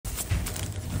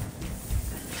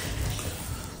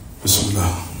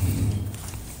الله.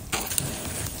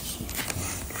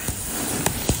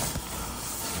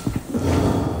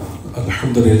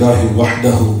 الحمد لله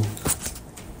وحده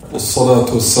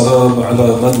والصلاة والسلام على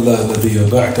من لا نبي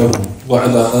بعده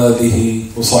وعلى آله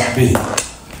وصحبه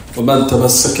ومن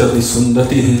تمسك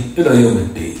بسنته إلى يوم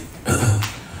الدين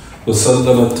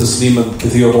وسلم تسليما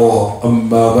كثيرا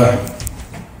أما بعد.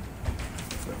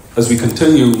 As we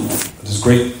continue this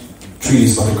great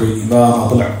treatise by the great Imam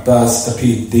Abul Abbas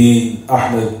Taqi Din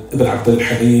Ahmed ibn Abdul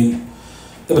Halim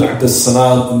ibn Abdul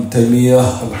Salam ibn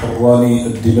Taymiyyah al-Harrani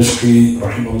al-Dimashqi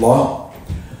rahimahullah,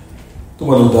 the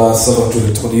one who died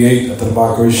 728 at the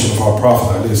inauguration of our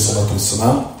Prophet alayhi salatu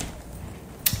wasalam.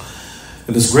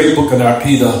 In this great book on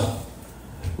Aqidah,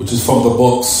 which is from the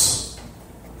books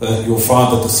that you'll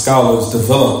find that the scholars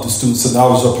develop the students'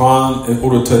 knowledge upon in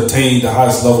order to attain the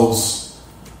highest levels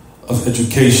of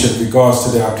education in regards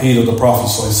to the Aqidah of the Prophet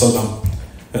ﷺ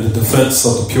and the defense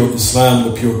of the pure Islam,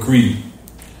 the pure creed.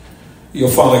 You'll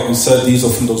find, like we said, these are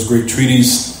from those great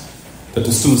treaties that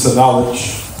the students of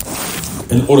knowledge,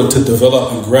 in order to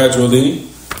develop and gradually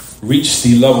reach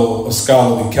the level of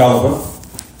scholarly caliber,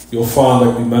 you'll find,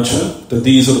 like we mentioned, that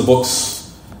these are the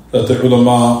books that the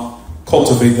ulama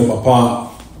cultivate them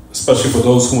upon, especially for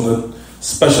those who want to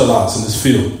specialize in this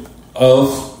field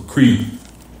of creed.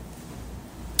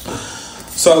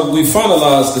 So we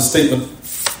finalized the statement,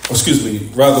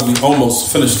 we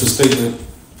almost finished the statement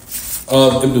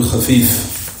of Ibn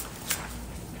Khafif.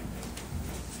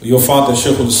 You'll find that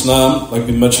Shaykh al-Islam, like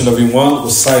we mentioned, everyone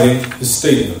was citing his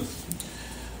statement.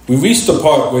 We reached the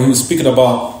part where he was speaking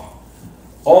about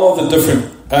all the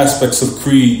different aspects of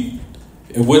creed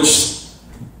in which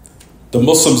the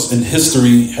Muslims in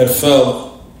history had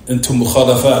fell into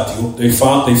mukhalafat. They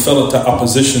fell into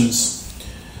oppositions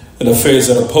and affairs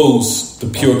that oppose the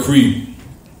pure creed.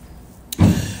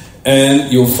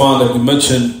 And you'll find that we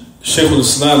mentioned Shaykh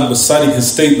al-Islam was citing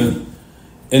his statement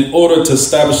in order to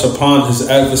establish upon his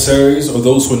adversaries or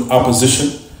those who are in opposition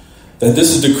that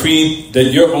this is the creed that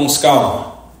your own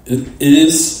scholar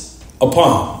is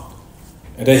upon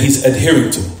and that he's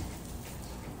adhering to.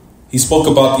 He spoke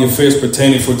about the affairs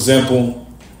pertaining, for example,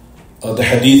 the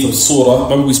hadith of surah.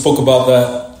 Remember we spoke about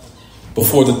that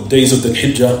before the days of the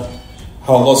Hijjah,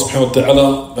 how Allah subhanahu wa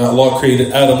ta'ala, that Allah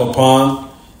created Adam upon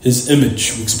his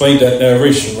image. We explained that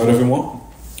narration, right everyone?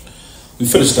 We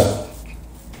finished that.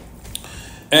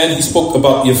 And he spoke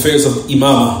about the affairs of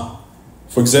Imamah.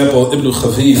 For example, Ibn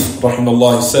Khafif,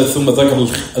 rahimahullah, he said, ثُمَّ ذَكَرَ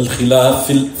الْخِلَافِ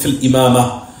فِي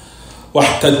الْإِمَامَةِ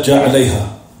وَاحْتَجَّ عَلَيْهَا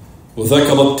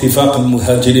وَذَكَرَ اتِّفَاقَ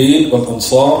الْمُهَاجِرِينَ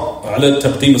وَالْأَنصَارِ عَلَى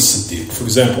تَقْدِيمِ الصِّدِّيقِ. For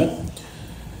example,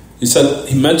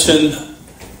 he mentioned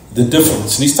the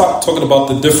difference. And he's talking about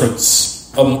the difference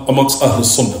amongst Ahl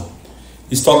Sunnah.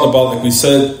 He's talking about, like we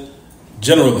said,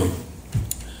 generally,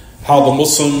 how the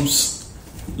Muslims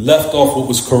left off what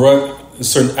was correct in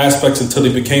certain aspects until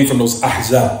they became from those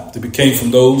ahzab. They became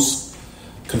from those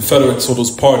confederates or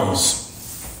those parties.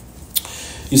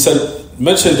 He said,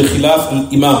 mention the khilaf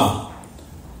al-imamah,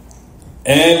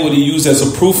 and what he used as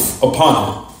a proof upon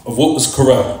it of what was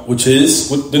correct, which is,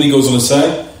 then he goes on to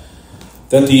say,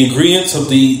 that the ingredients of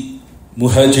the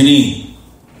muhajirin,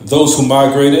 those who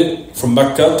migrated from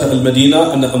Mecca to Al-Madinah,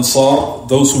 and the Ansar,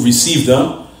 those who received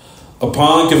them,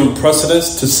 upon giving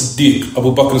precedence to Siddiq,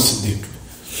 Abu Bakr Siddiq.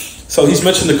 So he's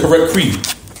mentioned the correct creed.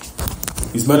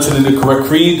 He's mentioning the correct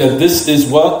creed, that this is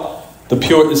what the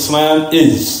pure Islam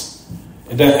is.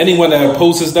 And that anyone that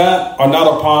opposes that are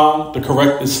not upon the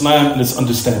correct Islam and its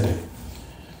understanding.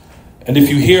 And if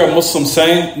you hear a Muslim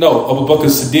saying, no, Abu Bakr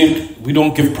Siddiq, we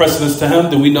don't give precedence to him,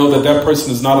 then we know that that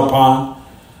person is not upon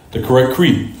the correct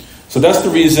creed. So that's the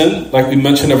reason, like we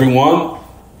mentioned everyone,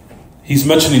 he's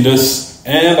mentioning this.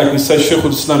 And like we said, Shaykh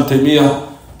al-Islam Taymiyyah,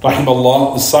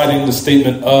 rahimahullah, is citing the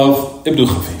statement of Ibn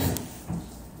Khafif.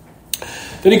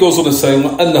 Then he goes on to say,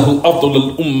 أَنَّهُ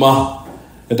أَفْضَلُ الْأُمَّةِ,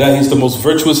 and that he's the most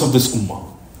virtuous of this ummah.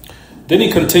 Then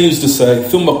he continues to say,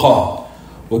 ثُمَّ قَالَ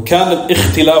وَكَانَ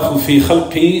الْإِخْتِلَافُ فِي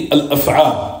خَلْقِ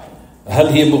الْأَفْعَالِ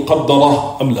هَلْ هِيَ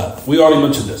مُقَدَّرَةٌ أَمْ لَا. We already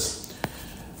mentioned this.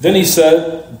 Then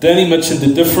he mentioned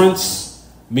the difference,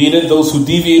 meaning those who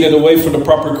deviated away from the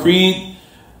proper creed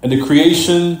and the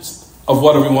creations of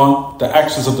what everyone, the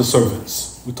actions of the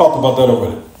servants. We talked about that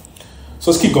already.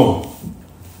 So let's keep going.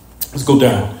 Let's go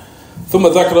down. ثم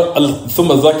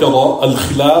ذكر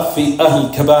الخلاف في أهل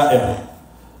الكبائر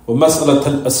ومسألة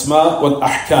الأسماء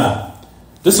والأحكام.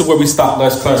 This is where we stopped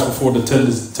last class before the 10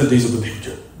 days of the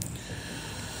Hijjah.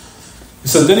 He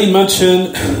said, then he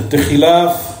mentioned the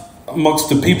khilaf amongst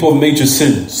the people of major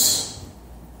sins.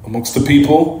 Amongst the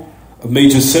people of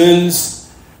major sins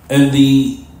and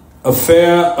the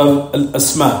affair of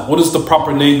al-asma. What is the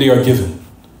proper name they are given?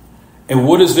 And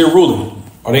what is their ruling?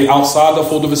 Are they outside the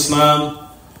fold of Islam?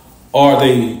 Are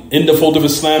they in the fold of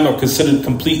Islam or considered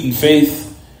complete in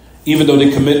faith, even though they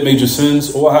commit major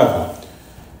sins or what have you?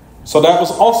 So that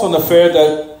was also an affair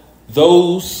that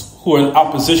those who are in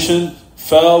opposition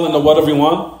fell into what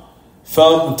everyone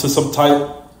fell into some type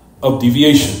of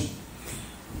deviation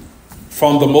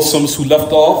from the Muslims who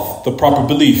left off the proper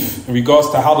belief in regards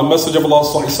to how the Messenger of Allah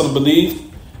sallallahu alaihi wasallam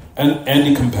believed and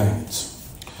the companions.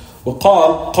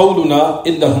 وقال قولنا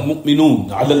إنهم مؤمنون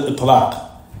على الإطلاق.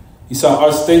 He said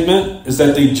our statement is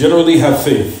that they generally have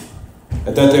faith,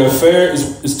 and that their affair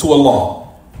is to Allah.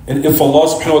 And if Allah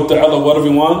subhanahu wa ta'ala, whatever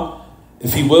He wants,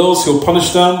 if He wills, He'll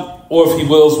punish them, or if He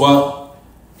wills, what?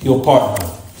 He'll pardon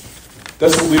them.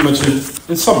 That's what we mentioned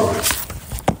in summary.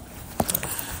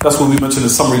 That's what we mentioned in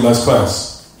summary last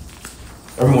class.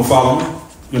 Everyone follow me?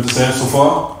 You understand so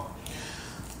far?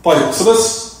 Right, so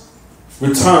let's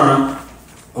return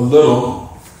a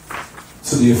little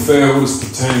to the affair what is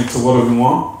pertaining to whatever we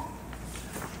want.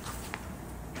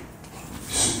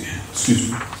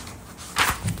 Excuse me.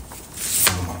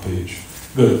 On my page.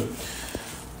 Good.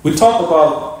 We talked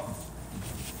about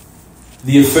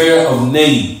the affair of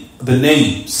the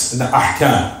names and the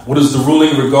ahkam. What is the ruling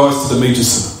in regards to the major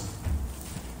sin?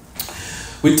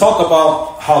 We talked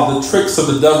about how the tricks of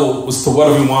the devil was to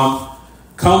whatever we want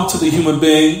come to the human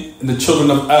being and the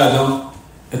children of Adam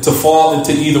and to fall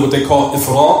into either what they call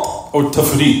ifrat or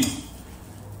tafrit.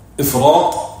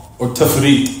 Ifrat or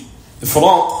tafrit.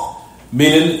 Ifrat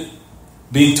meaning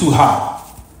being too high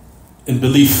in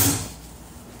belief.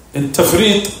 And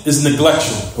tafrit is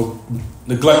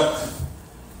neglect,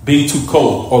 being too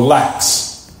cold or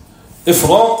lax.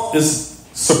 Ifrat is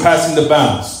surpassing the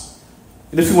bounds.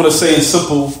 And if you want to say in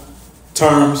simple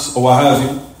terms or what have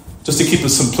you, just to keep it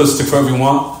simplistic for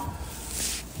everyone,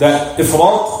 that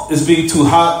ifrat is being too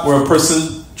hot where a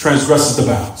person transgresses the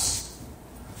bounds.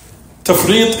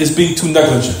 Tafrit is being too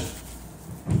negligent,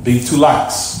 being too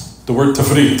lax. The word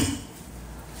tafrit.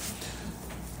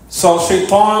 So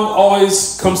shaitan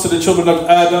always comes to the children of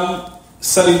Adam,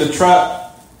 setting the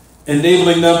trap,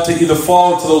 enabling them to either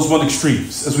fall into those one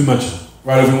extremes, as we mentioned.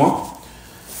 Right, everyone?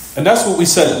 And that's what we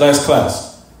said last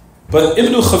class. But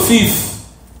Ibn Khafif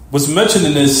was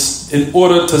mentioning this in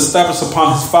order to establish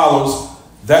upon his followers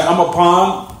that I'm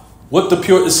upon what the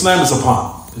pure Islam is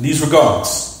upon in these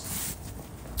regards.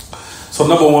 So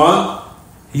number one,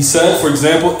 he said, for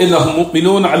example, إِنَّهُمْ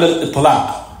مُؤْمِنُونَ عَلَى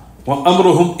الْإِطْلَاقِ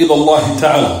وَأَمْرُهُمْ إِلَى اللَّهِ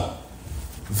تَعَالَى.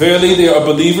 Verily they are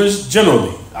believers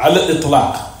generally, عَلَى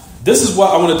الْإِطْلَاقِ. This is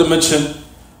what I wanted to mention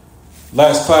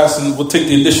last class, and we'll take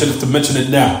the initiative to mention it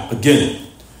now, again.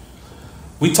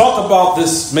 We talked about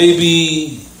this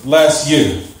maybe last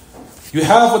year. You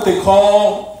have what they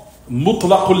call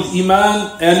mutlaqul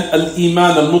iman and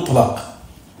al-iman al-mutlaq.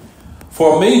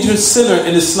 For a major sinner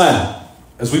in Islam,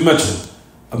 as we mentioned,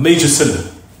 a major sinner,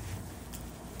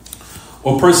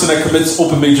 or a person that commits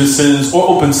open major sins, or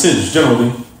open sins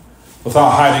generally,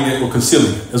 without hiding it or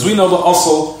concealing it. As we know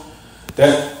also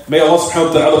that may Allah subhanahu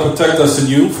wa ta'ala protect us and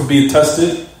you from being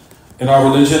tested in our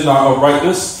religion, our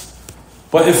uprightness.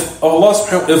 But if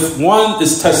one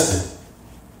is tested,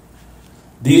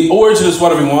 the origin is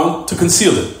what we want, to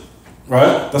conceal it.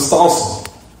 Right? That's the asl.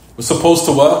 We're supposed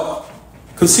to what?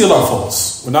 Conceal our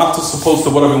faults. We're not supposed to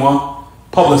whatever we want,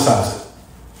 publicize it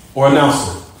or announce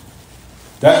it.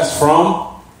 That's from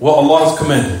what Allah has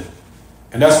commanded.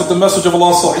 And that's what the Messenger of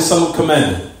Allah sallallahu alaihi wasallam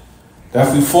commanded. That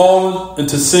if we fall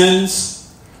into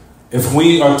sins, if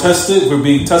we are tested, we're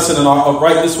being tested in our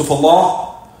uprightness with Allah,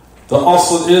 the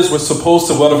asl is we're supposed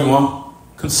to whatever we want,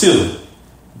 conceal it.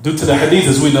 Due to the hadith,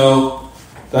 as we know,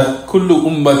 that kullu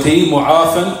ummati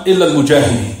mu'afan illa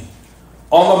al-mujahideen.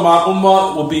 All of my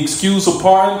ummah will be excused or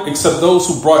pardoned except those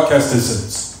who broadcast their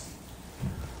sins.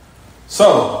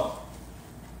 So,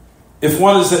 if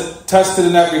one is tested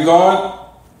in that regard,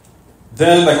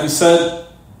 then, like we said,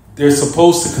 they're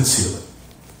supposed to conceal it.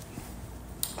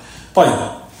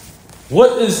 But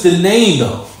what is the name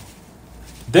though?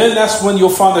 Then that's when you'll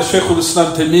find that Shaykh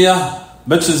al-Islam Taymiyyah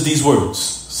mentions these words,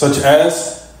 such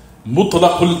as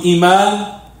mutlaqul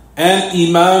iman and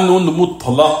imanun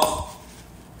mutlaq.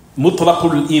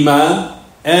 Mutlaqul iman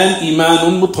and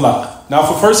imanun mutlaq. Now,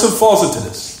 if a person falls into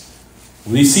this,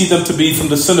 we see them to be from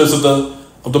the sinners of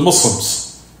the Muslims.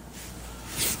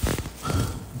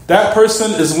 That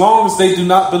person, as long as they do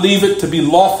not believe it to be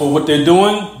lawful what they're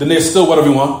doing, then they're still whatever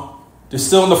we want. They're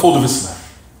still in the fold of Islam.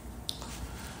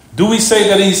 Do we say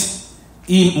that he's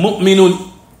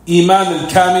mu'minun imanan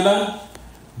kamilan?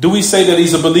 Do we say that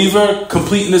he's a believer,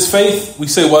 complete in his faith? We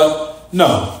say what?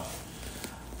 No.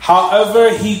 However,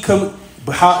 he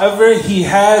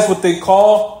has what they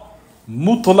call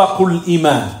mutlaqul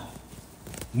iman.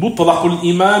 Mutlaqul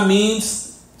iman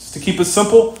means, just to keep it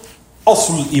simple,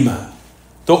 aslul iman.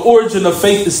 The origin of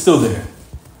faith is still there.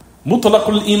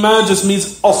 Mutlaqul iman just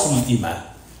means aslul iman.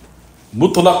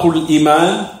 Mutlaqul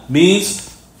iman means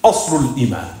aslul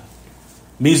iman.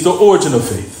 Means the origin of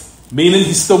faith. Meaning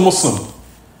he's still Muslim.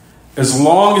 As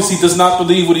long as he does not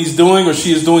believe what he's doing or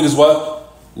she is doing is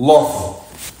what? Lawful.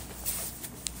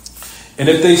 And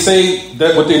if they say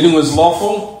that what they're doing is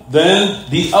lawful, then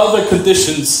the other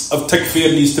conditions of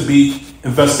takfir needs to be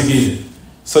investigated.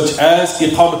 Such as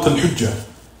iqamat al-hujjah,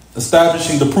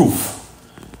 establishing the proof.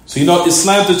 So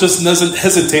Islam just doesn't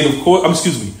hesitate,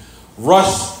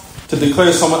 rush to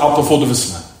declare someone out the fold of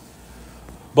Islam.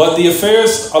 But the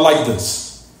affairs are like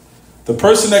this. The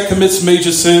person that commits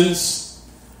major sins,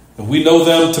 and we know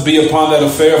them to be upon that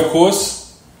affair, of course,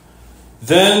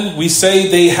 then we say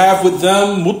they have with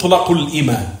them mutlaqul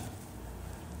iman.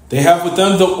 They have with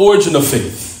them the origin of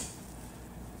faith.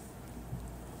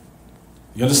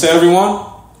 You understand, everyone?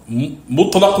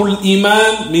 Mutlaqul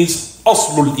iman means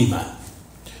aslul iman.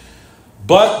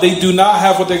 But they do not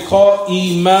have what they call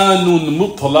imanun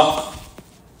mutlaq.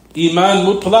 Iman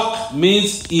mutlaq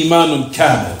means imanun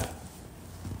kamil.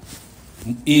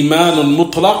 Imanun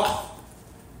mutlaq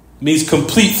means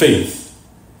complete faith.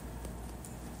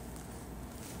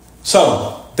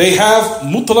 So, they have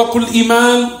mutlaqul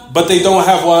iman, but they don't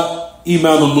have what?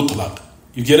 Imanul mutlaq.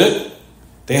 You get it?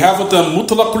 They have with them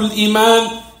mutlaqul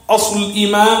iman, aslul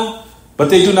iman, but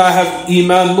they do not have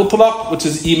iman mutlaq, which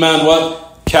is iman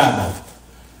what? Kamil.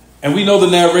 And we know the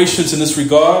narrations in this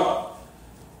regard.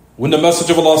 When the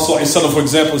Messenger of Allah sallallahu alaihi wasallam, for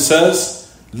example, says,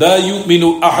 لا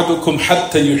يؤمن أحدكم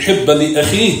حتى يحب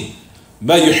لأخيه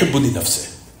ما يحب لنفسه.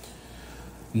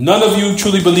 None of you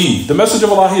truly believe. The Messenger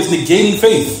of Allah here is negating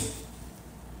faith.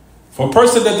 For a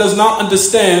person that does not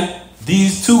understand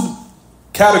these two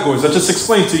categories I just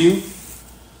explained to you,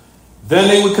 then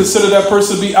they would consider that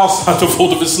person to be outside the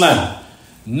fold of Islam.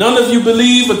 None of you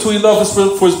believe until he loves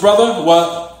for his brother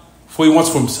what? For he wants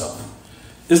for himself.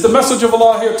 Is the Messenger of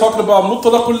Allah here talking about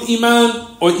mutlaqul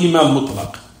iman or iman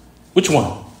mutlaq? Which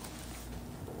one?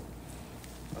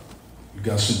 You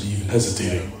guys should be even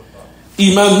hesitating.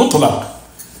 Iman mutlaq.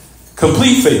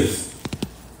 Complete faith.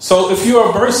 So if you're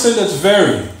a person that's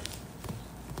very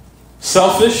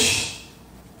selfish,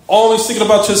 always thinking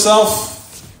about yourself,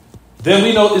 then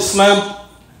we know Islam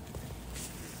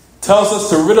tells us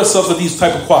to rid ourselves of these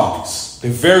type of qualities.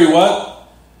 They're very what?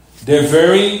 They're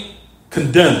very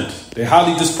condemned. They're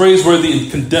highly dispraiseworthy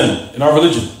and condemned in our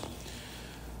religion.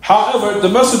 However, the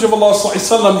Messenger of Allah sallallahu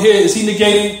alaihi wasallam here, is he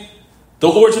negating the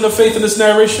origin of faith in this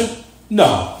narration?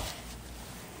 No.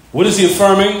 What is he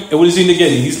affirming and what is he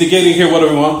negating? He's negating here what,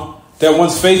 everyone? That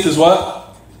one's faith is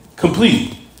what?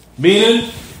 Complete. Meaning,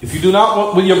 if you do not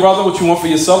want with your brother what you want for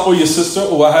yourself or your sister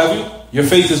or what have you, your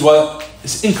faith is what?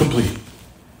 It's incomplete.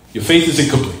 Your faith is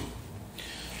incomplete.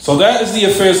 So that is the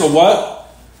affairs of what?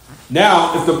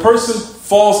 Now, if the person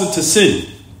falls into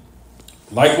sin,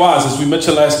 likewise, as we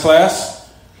mentioned last class,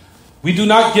 we do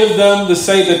not give them to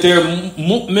say that they're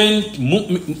mu'min,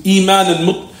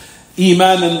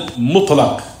 iman and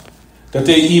mutlaq. That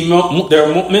they're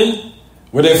mu'min,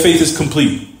 where their faith is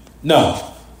complete. No.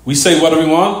 We say what,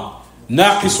 everyone?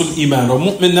 Naqisul iman, or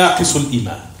mu'min naqisul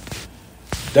iman.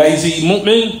 That he's a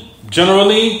mu'min,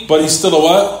 generally, but he's still a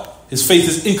what? His faith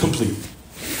is incomplete.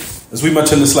 As we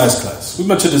mentioned this last class. We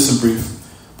mentioned this in brief.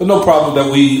 But no problem that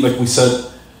we, like we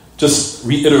said, just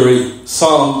reiterate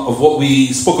some of what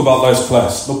we spoke about last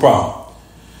class. No problem.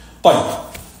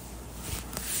 Fine.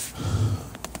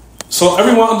 So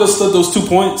everyone understood those 2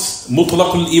 points.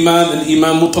 Mutlaqul iman and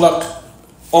iman mutlaq.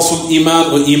 Asul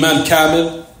iman or iman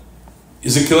kamil.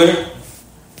 Is it clear?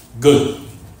 Good.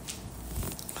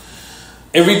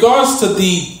 In regards to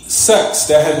the sects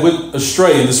that had went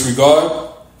astray in this regard,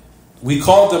 we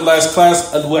called them last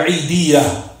class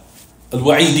al-wa'idiyah.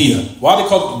 Al-wa'idiyah. Why are they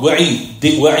called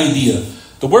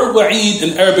wa'idiyah? The word wa'id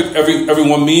in Arabic,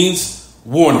 everyone means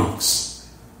warnings.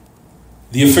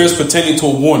 The affairs pertaining to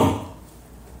a warning.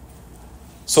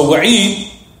 So wa'id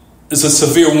is a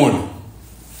severe warning.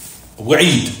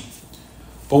 Wa'id.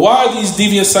 But why are these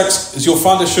deviant sects, as you'll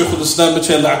find that Shaykh al-Islam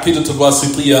mentioned al-Aqidat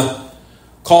al-Wasitiyah,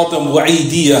 called them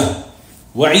wa'idiyah.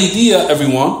 Wa'idiyah,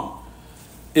 everyone,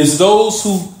 is those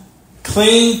who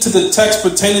cling to the text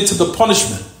pertaining to the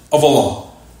punishment of Allah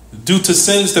due to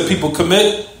sins that people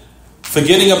commit,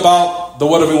 forgetting about the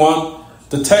what, everyone?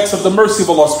 The text of the mercy of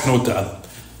Allah subhanahu wa ta'ala.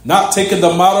 Not taking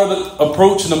the moderate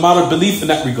approach and the moderate belief in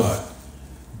that regard.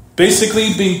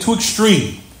 Basically being too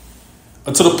extreme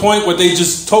to the point where they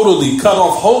just totally cut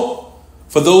off hope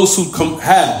for those who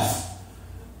have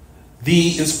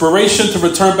the inspiration to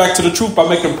return back to the truth by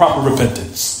making proper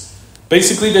repentance.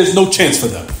 Basically, there's no chance for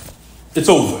them. It's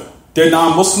over. They're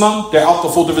non-Muslim, they're out the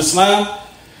fold of Islam,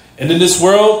 and in this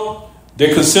world,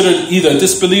 they're considered either a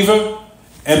disbeliever,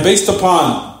 and based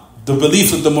upon the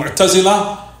belief of the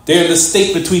Mu'tazila, they're in a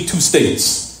state between two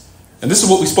states. And this is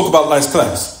what we spoke about last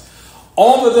class.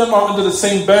 All of them are under the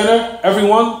same banner,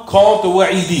 everyone, called the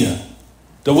Wa'idiyyah.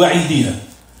 The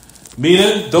Wa'idiyyah.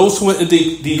 Meaning, those who are in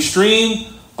the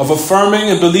extreme of affirming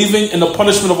and believing in the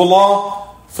punishment of Allah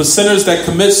for sinners that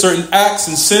commit certain acts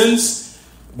and sins,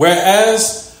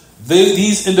 whereas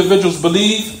these individuals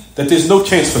believe that there's no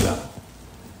chance for them,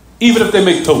 even if they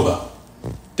make tawbah.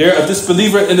 They're a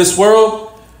disbeliever in this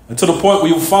world, and to the point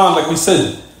where you find, like we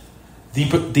said,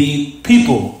 the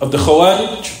people of the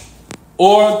Khawarij,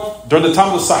 or during the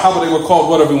time of the Sahaba, they were called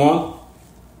what, everyone?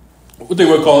 What they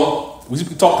were called? We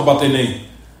talked about their name.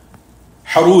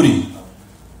 Haruri.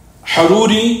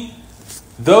 Haruri,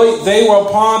 they were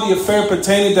upon the affair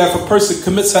pertaining that if a person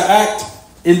commits an act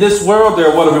in this world,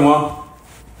 they're what, everyone?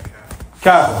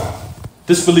 Kafir.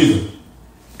 Disbeliever.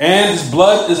 And his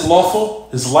blood is lawful,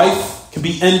 his life can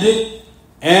be ended,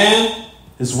 and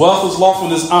his wealth is lawful,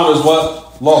 and his honor is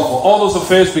what? Lawful. All those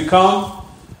affairs become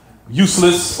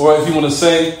useless, or if you want to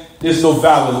say, there's no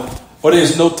value, or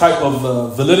there's no type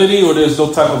of validity, or there's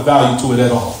no type of value to it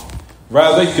at all.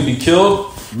 Rather, you could be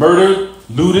killed, murdered,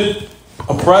 looted,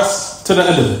 oppressed, to the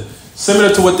end of it.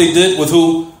 Similar to what they did with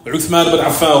who? Uthman ibn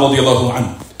Affan radiallahu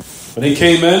anhu. When they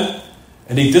came in,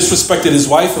 and they disrespected his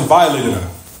wife and violated her.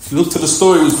 If you look to the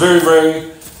story, it was very,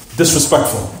 very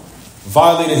disrespectful.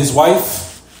 Violated his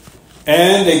wife,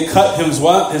 and they cut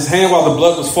his hand while the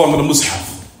blood was falling on the mushaf.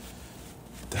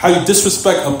 How you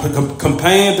disrespect a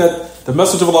companion that the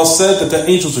Messenger of Allah said that the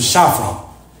angels were shy from.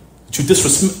 That you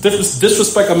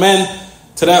disrespect a man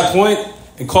to that point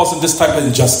and cause him this type of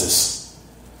injustice.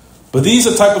 But these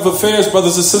are type of affairs,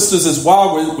 brothers and sisters, is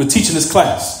why we're teaching this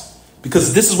class.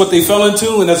 Because this is what they fell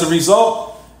into, and as a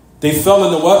result, they fell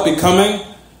into what? Becoming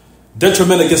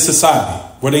detriment against society.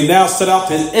 Where they now set out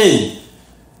to end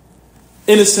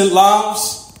innocent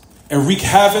lives and wreak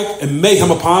havoc and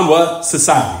mayhem upon what?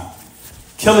 Society.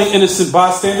 Killing innocent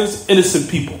bystanders, innocent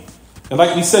people. And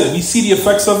like we said, we see the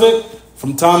effects of it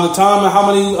from time to time. And how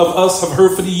many of us have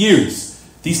heard for the years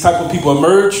these type of people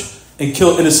emerge and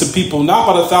kill innocent people, not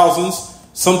by the thousands,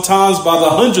 sometimes by the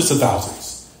hundreds of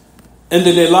thousands,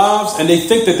 ending their lives, and they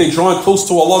think that they're drawing close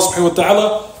to Allah subhanahu wa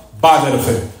ta'ala by that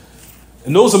affair.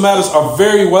 And those matters are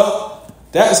very well,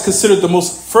 that is considered the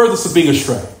most furthest of being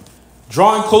astray.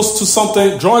 Drawing close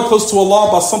to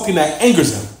Allah by something that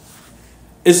angers him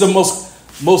is the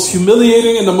most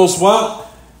humiliating and the most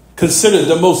considered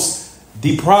the most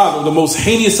deprived or the most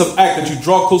heinous of act, that you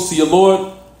draw close to your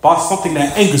Lord by something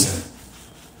that angers him.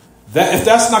 That if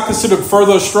that's not considered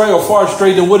further astray or far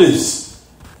astray, then what is?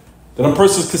 Then a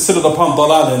person is considered upon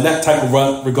dalal in that type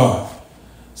of regard.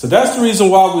 So that's the reason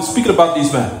why we're speaking about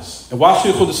these matters, and why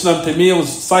Shaykh al-Islam Taymiyyah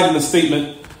was citing the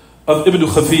statement of Ibn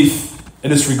Khafif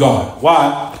in this regard.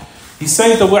 Why? He's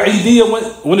saying the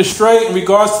Wa'idiyyah went astray in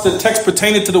regards to the text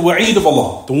pertaining to the Wa'id of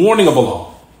Allah, the warning of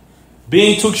Allah,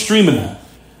 being too extreme in that,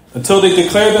 until they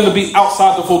declare them to be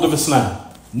outside the fold of Islam.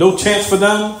 No chance for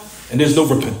them, and there's no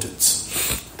repentance.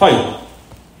 Tayyib.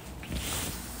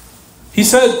 He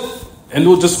said, and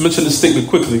we'll just mention this statement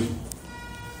quickly.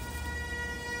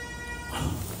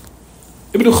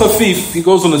 Ibn Khafif, he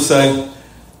goes on to say,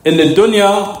 in the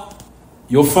dunya,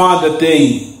 you'll find that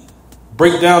they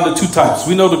break down the two types.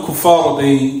 We know the kuffar,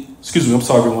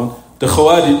 the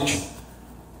Khawarij,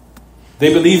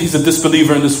 they believe he's a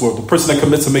disbeliever in this world, the person that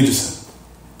commits a major sin.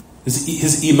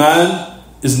 His iman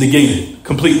is negated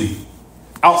completely,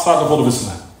 outside the fold of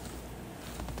Islam.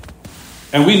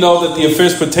 And we know that the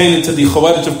affairs pertaining to the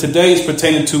Khawarij of today is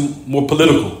pertaining to more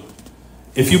political.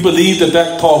 If you believe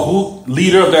that Tawhut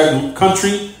leader of that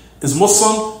country is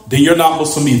Muslim, then you're not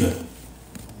Muslim either.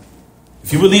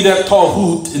 If you believe that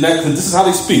Tawhut, and this is how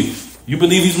they speak, you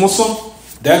believe he's Muslim,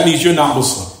 that means you're not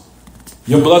Muslim.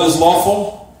 Your blood is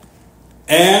lawful,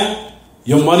 and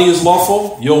your money is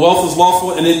lawful, your wealth is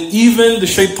lawful, and then even the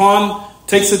shaitan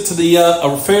takes it to the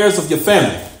affairs of your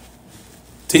family,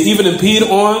 to even impede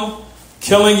on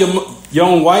killing your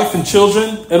own wife and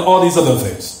children and all these other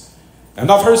things. And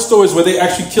I've heard stories where they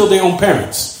actually killed their own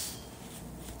parents.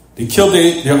 They killed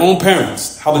their own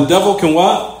parents. How the devil can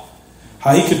what?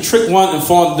 How he can trick one and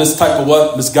fall into this type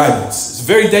of misguidance. It's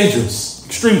very dangerous,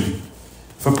 extremely.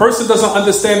 If a person doesn't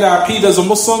understand the Aqeedah as a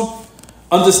Muslim,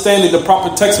 understanding the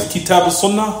proper text of Kitab and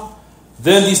Sunnah,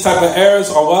 then these type of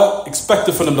errors are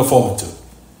expected for them to fall into.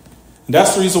 And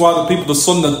that's the reason why the people of the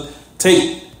Sunnah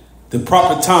take the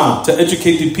proper time to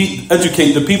educate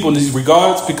the people in these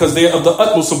regards, because they are of the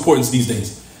utmost importance these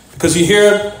days. Because you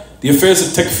hear the affairs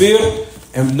of takfir,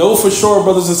 and know for sure,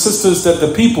 brothers and sisters, that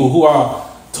the people who are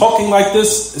talking like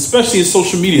this, especially in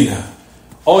social media now,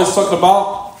 always talking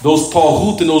about those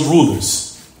taghut and those rulers,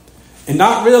 and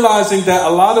not realizing that a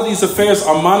lot of these affairs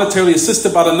are monetarily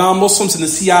assisted by the non-Muslims and the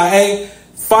CIA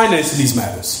financing these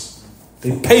matters.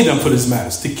 They pay them for these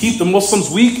matters to keep the Muslims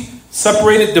weak,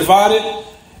 separated, divided,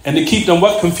 and to keep them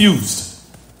what? Confused.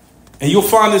 And you'll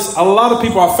find this, a lot of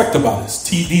people are affected by this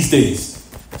these days,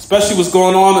 especially what's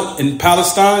going on in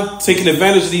Palestine, taking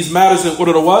advantage of these matters in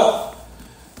order to what?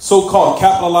 So-called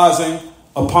capitalizing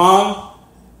upon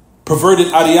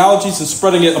perverted ideologies and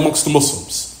spreading it amongst the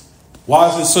Muslims.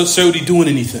 Why isn't Saudi doing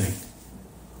anything?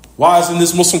 Why isn't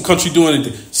this Muslim country doing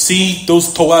anything? See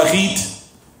those Tawaghit,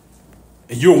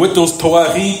 and you're with those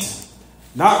Tawaghit,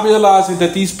 not realizing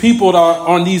that these people that are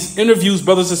on these interviews,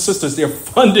 brothers and sisters, they're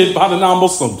funded by the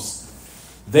non-Muslims.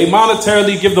 They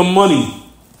monetarily give them money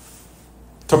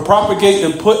to propagate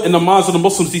and put in the minds of the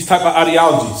Muslims these type of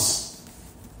ideologies,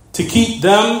 to keep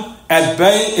them at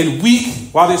bay and weak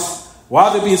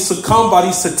while they're being succumbed by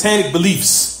these satanic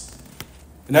beliefs.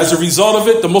 And as a result of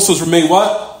it, the Muslims remain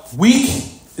what? Weak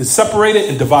and separated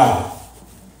and divided.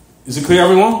 Is it clear,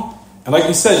 everyone? And like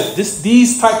we said,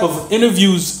 these type of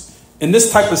interviews and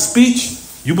this type of speech,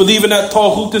 you believe in that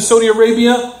Taghut in Saudi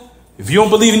Arabia? If you don't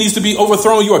believe it needs to be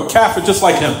overthrown, you're a kafir just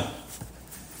like him.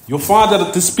 You'll find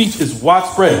that this speech is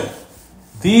widespread.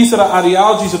 These are the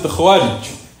ideologies of the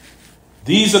Khawarij.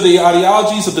 These are the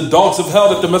ideologies of the dogs of hell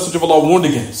that the Messenger of Allah warned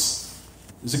against.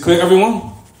 Is it clear,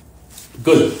 everyone?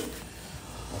 Good.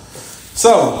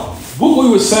 So, what we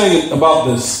were saying about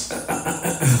this,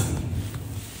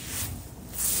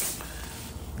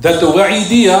 that the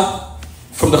Wa'idiyah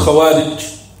from the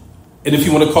Khawarij, and if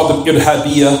you want to call them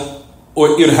Irhabiyah or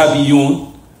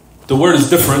Irhabiyun, the word is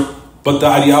different, but the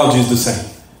ideology is the same.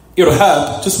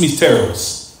 Irhab just means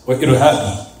terrorist, or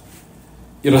Irhabi.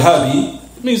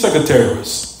 Irhabi means like a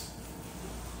terrorist,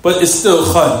 but it's still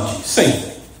Khariji, same thing.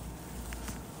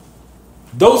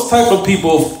 Those type of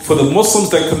people, for the Muslims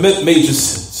that commit major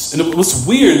sins, and what's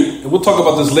weird, and we'll talk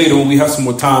about this later when we have some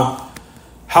more time,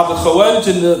 how the Khawarij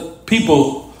and the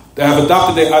people that have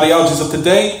adopted their ideologies of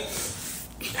today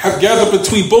have gathered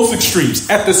between both extremes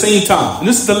at the same time. And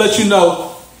this is to let you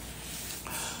know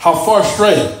how far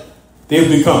astray they have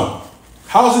become.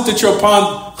 How is it that you're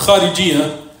upon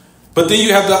Kharijiyah, but then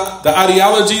you have the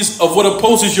ideologies of what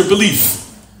opposes your belief?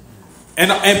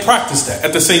 And practice that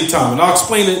at the same time. And I'll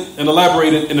explain it and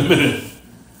elaborate it in a minute.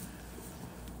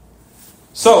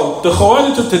 So, the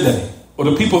Khawarij of today, or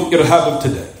the people of Irhab of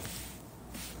today.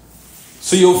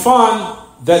 So you'll find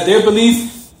that their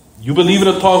belief, you believe in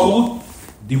a Taghut,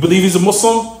 you believe he's a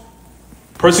Muslim,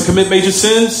 person commit major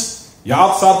sins, you're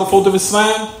outside the fold of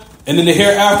Islam, and in the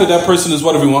hereafter that person is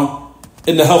what, everyone?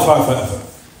 In the hellfire forever.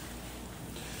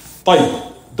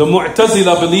 The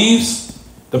Mu'tazila believes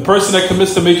the person that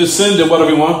commits the major sin, then what,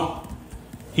 everyone?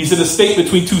 He's in a state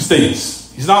between two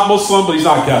states. He's not Muslim, but he's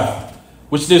not Kafir,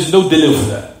 which there's no dalil for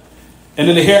that. And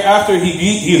in the hereafter,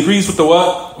 he agrees with the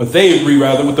what? Or they agree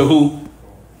rather with the who?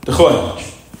 The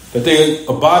Khawarij. That they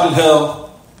abide in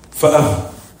hell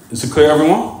forever. Is it clear,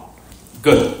 everyone?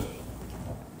 Good.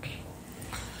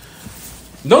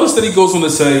 Notice that he goes on to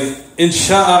say, In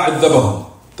sha'a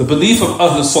adabahum. The belief of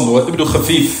Ahl Sunnah, what Ibn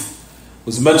Khafif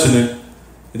was mentioning,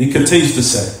 and he continues to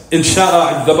say, In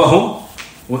sha'a adabahum,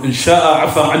 wa in sha'a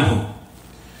afa anhum.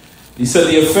 He said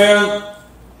the affair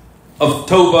of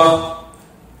Tawbah,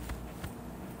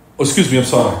 this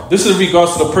is in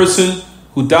regards to the person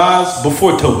who dies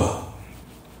before Tawbah.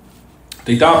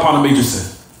 They die upon a major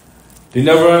sin. They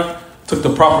never took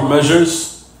the proper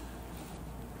measures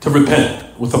to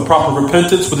repent, with a proper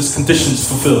repentance, with its conditions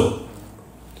fulfilled.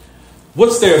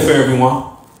 What's their affair,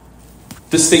 everyone?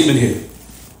 This statement here.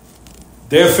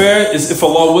 Their affair is if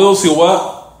Allah wills, He'll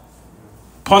what?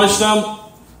 Punish them.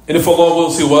 And if Allah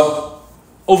wills, He'll what?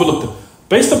 Overlook them.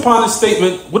 Based upon this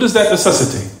statement, what does that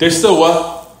necessitate? They're still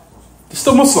what? They're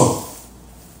still Muslim.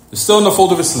 They're still in the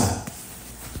fold of Islam.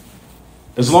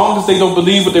 As long as they don't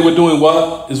believe what they were doing,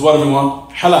 what is what, everyone?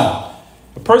 Halal.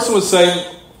 A person would say,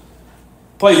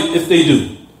 if they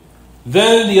do,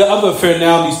 then the other affair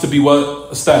now needs to be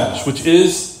what? Established, which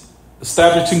is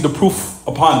establishing the proof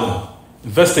upon them,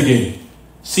 investigating.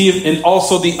 See if, and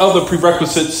also the other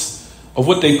prerequisites of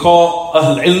what they call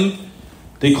Ahl Ilm.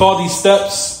 They call these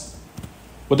steps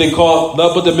what they call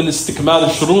La Budda min Istikmal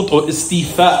al-Shurut or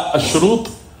Istifa al-Shurut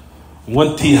wa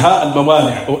Intiha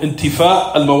al-Mawani' or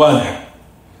Intifa al-Mawani'.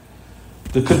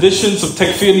 The conditions of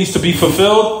takfir needs to be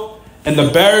fulfilled, and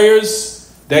the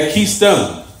barriers that keeps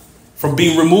them from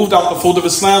being removed out the fold of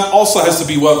Islam also has to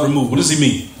be what? Removed. What does he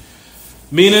mean?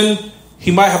 Meaning,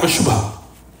 he might have a shubha.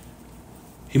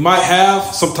 He might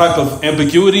have some type of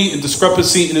ambiguity and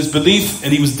discrepancy in his belief,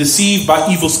 and he was deceived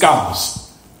by evil scholars.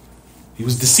 He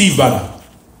was deceived by them.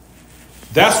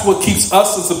 That's what keeps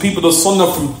us as the people of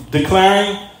Sunnah from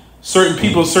declaring certain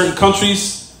people in certain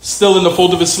countries still in the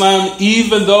fold of Islam,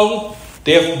 even though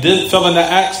they fell into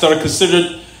acts that are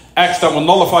considered acts that will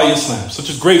nullify Islam, such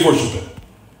as grave worshiping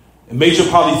and major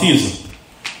polytheism.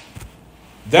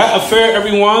 That affair,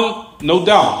 everyone, no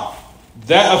doubt,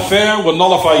 that affair will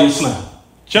nullify Islam.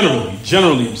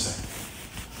 Generally I'm saying.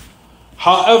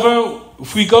 However,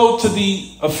 if we go to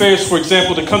the affairs, for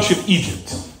example, the country of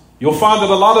Egypt, you'll find that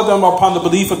a lot of them are upon the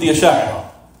belief of the Ash'ari.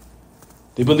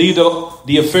 They believe that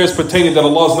the affairs pertaining that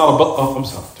Allah is not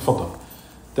above,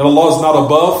 that Allah is not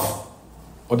above,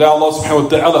 or that Allah subhanahu wa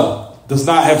ta'ala does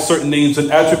not have certain names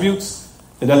and attributes,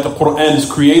 and that the Quran is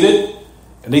created,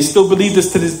 and they still believe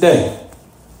this to this day.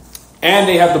 And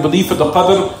they have the belief of the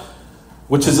Qadr,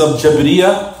 which is of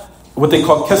Jabriyah, what they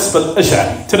call Kasb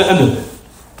al-Ash'ari, to the end of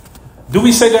it. Do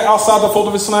we say that outside the fold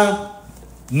of Islam?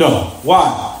 No.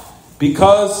 Why?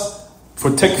 Because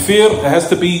for takfir, it has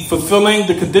to be fulfilling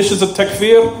the conditions of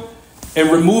takfir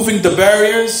and removing the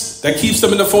barriers that keeps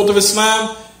them in the fold of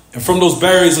Islam. And from those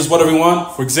barriers is what, everyone?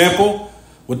 For example,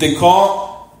 what they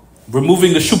call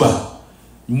removing the shubha,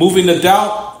 removing the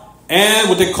doubt, and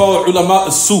what they call ulama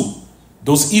as-su,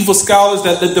 those evil scholars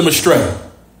that led them astray.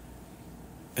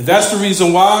 And that's the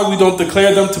reason why we don't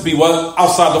declare them to be what?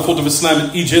 Outside the fold of Islam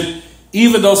in Egypt,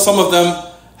 even though some of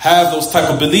them have those type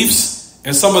of beliefs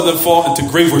and some of them fall into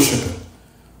grave worshiping.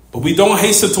 But we don't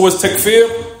hasten towards takfir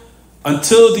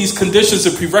until these conditions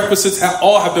and prerequisites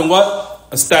have been what?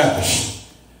 Established.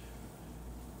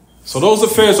 So those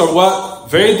affairs are what?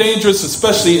 Very dangerous,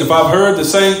 especially if I've heard the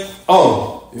saying,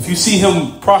 oh, if you see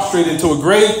him prostrated into a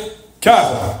grave,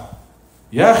 kafir.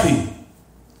 Ya akhi.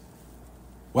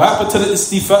 What happened to the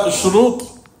istifa al-shurut?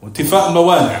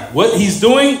 What he's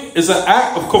doing is an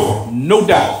act of kufr, no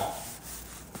doubt.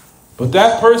 But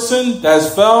that person that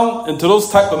has fell into those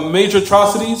type of major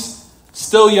atrocities,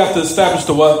 still you have to establish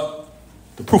the what?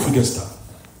 The proof against them.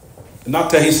 And not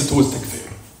to hasten towards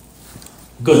takfir.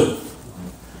 Good.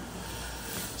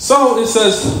 So it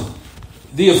says,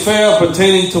 the affair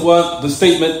pertaining to what? The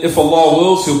statement, if Allah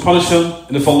wills, He'll punish him.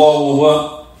 And if Allah will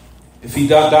what? If he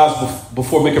dies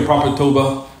before making proper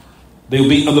tawbah, they will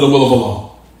be under the will of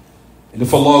Allah. And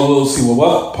if Allah wills, He will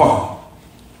what? Pardon.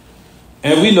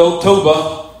 And we know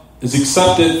tawbah is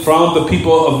accepted from the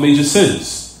people of major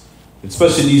sins,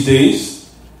 especially these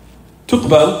days.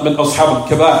 Tuqbal min ashab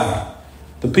al-kaba'ir.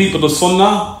 The people of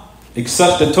Sunnah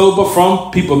accept the tawbah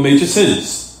from people of major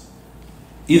sins.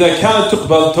 إذا كانت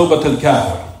تقبل توبة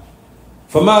الكافر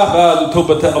فما بال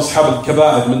توبة أصحاب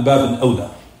الكبائر من باب أولى.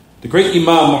 The great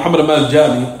Imam Muhammad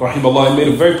al-Jali rahimahullah made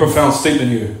a very profound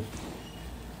statement here.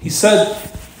 He said,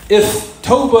 if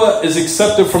tawbah is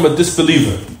accepted from a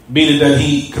disbeliever, meaning that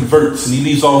he converts and he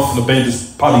leaves off and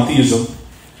abandons polytheism,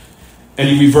 and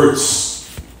he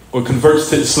reverts or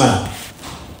converts to Islam,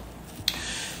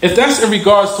 if that's in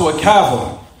regards to a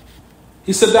kafir,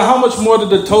 he said that how much more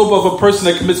did the tawbah of a person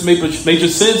that commits major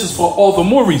sins is for all the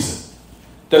more reason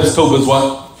that his tawbah is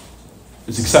what?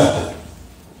 Is accepted.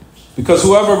 Because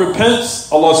whoever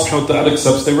repents, Allah subhanahu wa ta'ala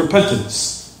accepts their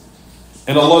repentance.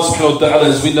 And Allah subhanahu wa ta'ala,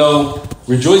 as we know,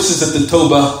 rejoices at the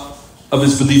tawbah of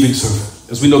His believing servant.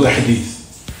 As we know the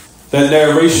hadith. That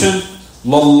narration,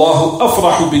 Lallahu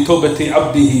afrahu bi tawbati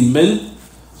abdihi min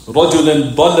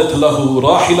rajulin dalat lahu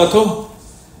rahilatuh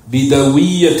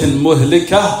bidawiyatin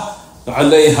muhlikah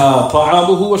عليها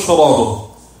طعامه وشرابه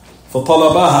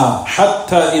فطلبها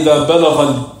حتى إذا بلغ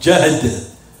الجهد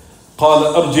قال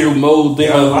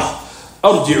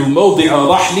أرجع موضع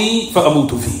رحلي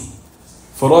فأموت فيه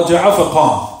فرجع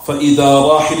فقام فإذا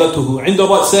راحلته عند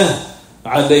رأسه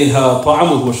عليها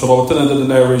طعامه وشرابه. Another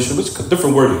narration, which is a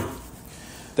different wording.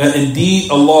 That indeed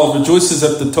Allah rejoices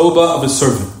at the tawbah of His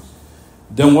servant.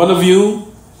 Then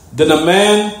a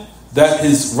man that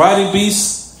his riding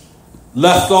beast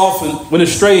left off, and when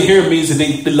astray here means that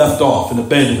they left off and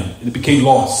abandoned him and it became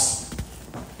lost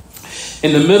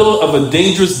in the middle of a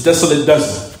dangerous, desolate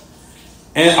desert.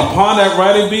 And upon that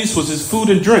riding beast was his food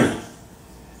and drink,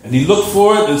 and he looked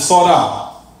for it and sought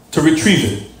out to retrieve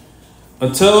it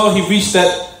until he reached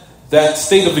that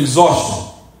state of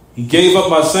exhaustion. He gave up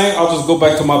by saying, I'll just go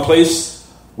back to my place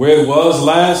where it was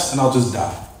last and I'll just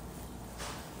die.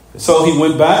 And so he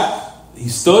went back, he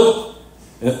stood,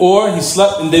 or he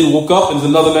slept and then woke up, in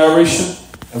another narration,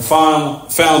 and found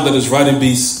that his riding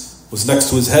beast was next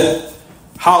to his head.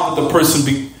 How did the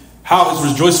person how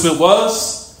his rejoicement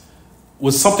was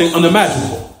something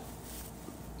unimaginable.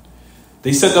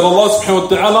 They said that Allah subhanahu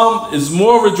wa ta'ala is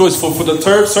more rejoiceful for the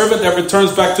servant that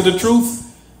returns back to the truth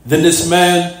than this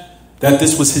man that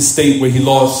this was his state where he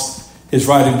lost his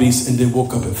riding beast and then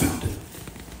woke up and found it.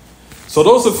 So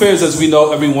those affairs, as we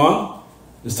know, everyone,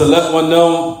 is to let one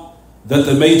know that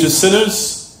the major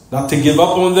sinners, not to give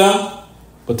up on them,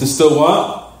 but to still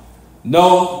what?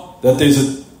 Know that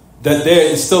there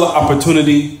is still an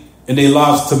opportunity in their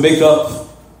lives to make up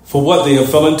for what they have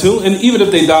fell into. And even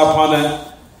if they die upon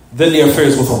that, then their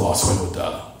affairs with Allah subhanahu wa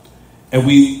ta'ala. And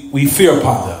we fear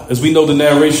upon them. As we know the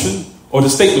narration, or the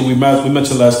statement we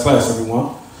mentioned last class,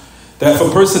 everyone, that if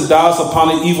a person dies upon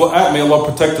an evil act, may Allah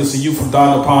protect us and you from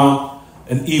dying upon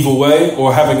an evil way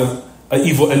or having an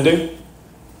evil ending.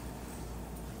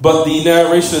 But the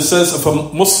narration says if a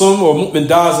Muslim or mu'min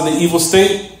dies in an evil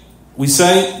state, we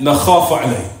say, nakhafu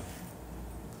alayh.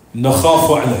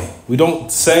 Nakhafu alayh. We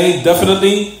don't say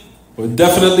definitely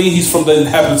he's from the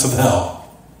inhabitants of hell.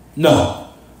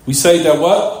 No. We say that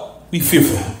what? We fear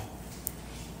for him.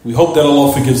 We hope that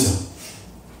Allah forgives him.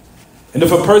 And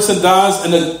if a person dies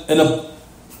in a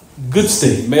good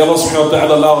state, may Allah subhanahu wa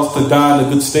ta'ala allow us to die in a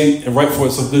good state and write for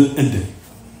us a good ending.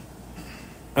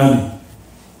 Ameen.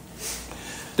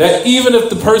 That even if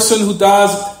the person who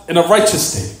dies in a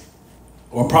righteous state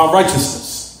or upon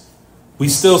righteousness, we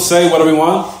still say, what do we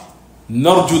want?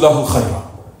 Narju lahu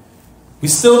khayra. We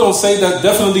still don't say that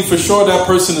definitely for sure that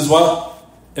person is what?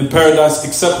 In paradise,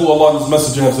 except who Allah and His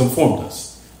Messenger has informed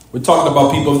us. We're talking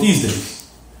about people of these days.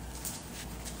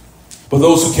 But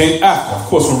those who came after, of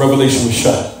course, when revelation was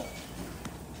shut.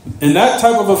 In that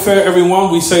type of affair,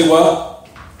 everyone, we say what?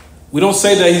 We don't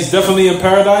say that he's definitely in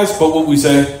paradise, but what we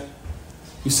say?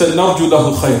 We said, Narju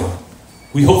lahu khayra.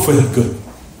 We hope for him good.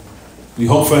 We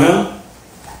hope for him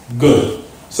good.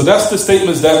 So that's the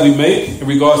statements that we make in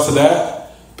regards to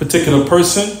that particular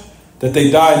person, that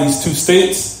they die in these two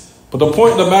states. But the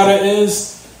point of the matter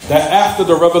is that after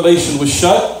the revelation was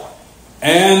shut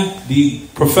and the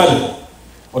prophetic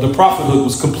or the prophethood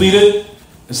was completed,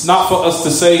 it's not for us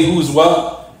to say who's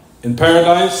what in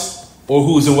paradise or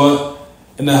who's in what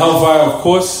in the hellfire, of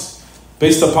course,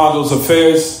 based upon those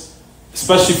affairs,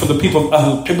 especially for the people of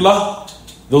Ahlul Qibla.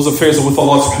 Those affairs are with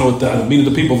Allah subhanahu wa ta'ala, meaning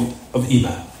the people of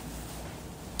Iman.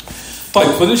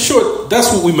 But in short,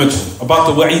 that's what we mentioned about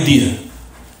the Wa'idiyah.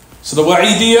 So the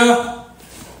Wa'idiyah,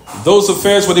 those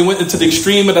affairs where they went into the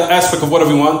extreme of the aspect of what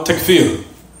everyone, takfir.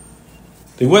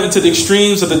 They went into the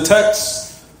extremes of the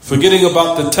text, forgetting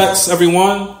about the text,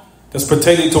 everyone, that's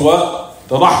pertaining to what?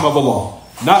 The rahmah of Allah.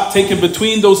 Not taking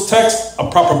between those texts a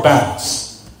proper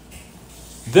balance.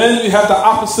 Then you have the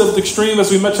opposite of the extreme,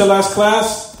 as we mentioned last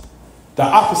class, the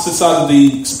opposite side of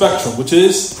the spectrum, which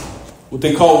is what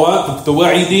they call what? The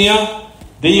Wa'idiyah.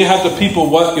 Then you have the people,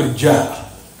 what? Irja.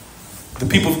 The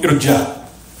people of Irja.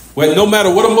 Where no matter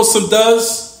what a Muslim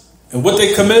does and what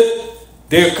they commit,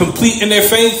 they're complete in their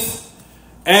faith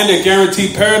and they're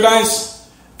guaranteed paradise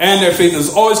and their faith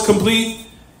is always complete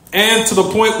and to the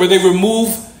point where they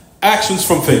remove actions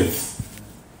from faith.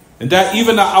 And that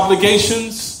even the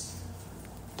obligations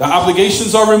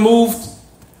are removed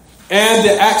and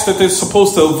the acts that they're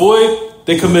supposed to avoid,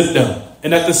 they commit them.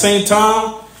 And at the same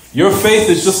time, your faith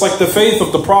is just like the faith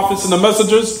of the prophets and the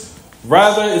messengers.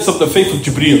 Rather, it's of the faith of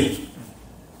Jibreel.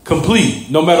 Complete,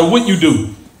 no matter what you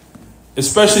do.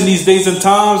 Especially in these days and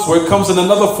times where it comes in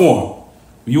another form.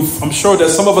 I'm sure that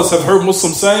some of us have heard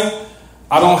Muslims say,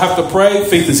 I don't have to pray,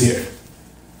 faith is here.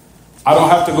 I don't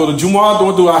have to go to Jumu'ah,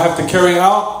 nor do I have to carry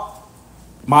out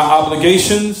my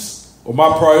obligations or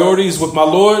my priorities with my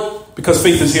Lord, because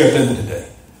faith is here at the end of the day.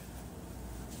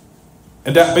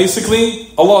 And that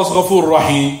basically, Allah is Ghafur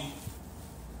Rahim.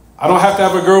 I don't have to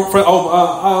have a girlfriend.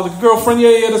 The girlfriend,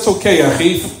 yeah, that's okay,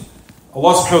 Akhif.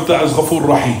 Allah subhanahu wa ta'ala is Ghafur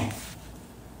Rahim.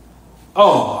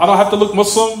 Oh, I don't have to look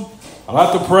Muslim. I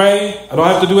don't have to pray. I don't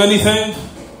have to do anything.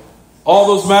 All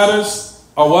those matters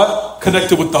are what?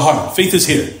 Connected with the heart. Faith is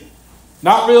here.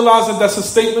 Not realizing that's a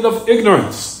statement of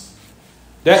ignorance.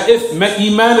 That if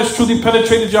Iman has truly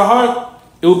penetrated your heart,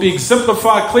 it will be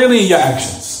exemplified clearly in your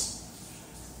actions.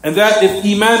 And that if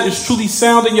Iman is truly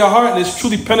sound in your heart and is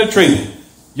truly penetrated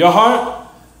your heart,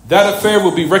 that affair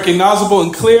will be recognizable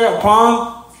and clear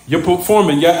upon your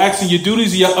performing, your acts and your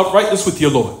duties, and your uprightness with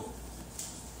your Lord.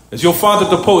 As your father,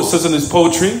 the poet, says in his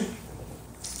poetry,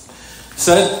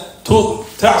 said,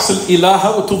 تعصي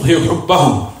الإله وتظهر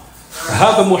حبه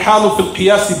هذا محال في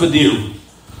القياس بديع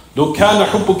لو كان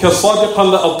حبك صادقا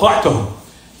لأطعته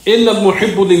إن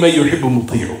المحب لمن يحب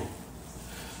مطيع.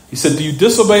 He said, do you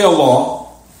disobey Allah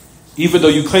even though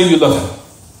you claim you love Him?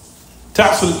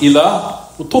 تعصي الإله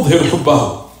وتظهر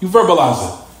حبه. You verbalize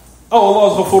it. Oh,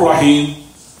 Allah is Ghafur Rahim.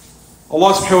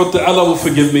 Allah subhanahu wa ta'ala will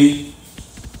forgive me.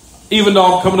 Even though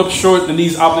I'm coming up short in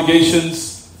these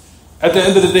obligations, at the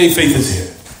end of the day, faith is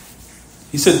here.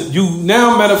 He said, you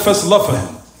now manifest love for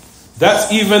him.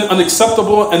 That's even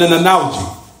unacceptable and an analogy.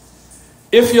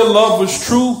 If your love was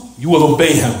true, you will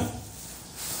obey him.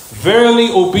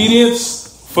 Verily,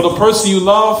 obedience for the person you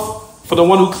love, for the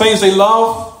one who claims they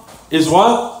love, is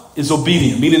what? Is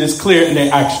obedient, meaning it's clear in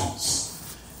their actions.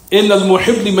 Inna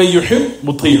al-muhib liman yuhib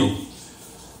muti'u.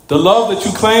 The love that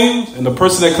you claim, and the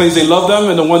person that claims they love them,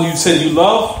 and the one you said you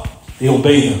love, they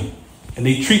obey them. And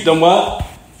they treat them what?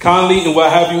 Kindly and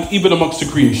what have you, even amongst the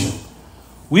creation.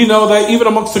 We know that even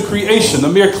amongst the creation, the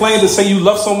mere claim to say you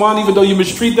love someone, even though you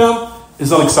mistreat them,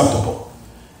 is unacceptable.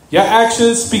 Your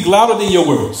actions speak louder than your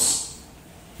words.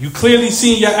 You clearly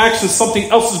see in your actions something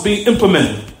else is being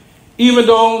implemented, even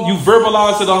though you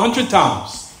verbalize it 100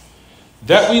 times.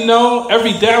 That we know,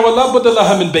 every da'wah la budda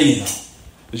laha min bayyinah.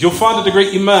 As you'll find that the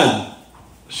great Imam,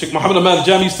 Shaykh Muhammad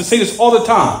al-Jami used to say this all the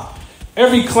time.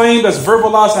 Every claim that's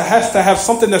verbalized has to have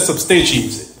something that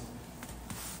substantiates it.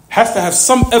 Has to have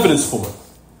some evidence for it.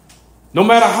 No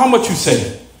matter how much you say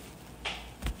it.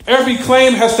 Every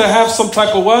claim has to have some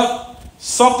type of what?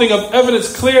 Something of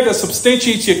evidence clear that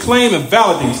substantiates your claim and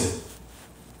validates it.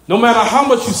 No matter how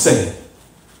much you say it.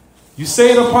 You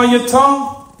say it upon your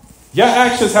tongue, your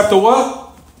actions have to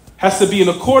what? Has to be in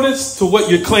accordance to what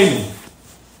you're claiming.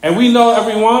 And we know,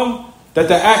 everyone, that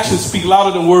the actions speak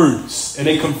louder than words, and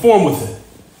they conform with it.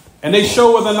 And they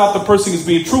show whether or not the person is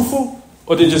being truthful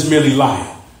or they're just merely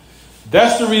lying.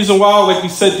 That's the reason why, like we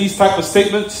said, these type of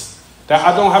statements, that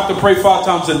I don't have to pray 5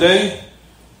 times a day,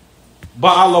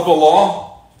 but I love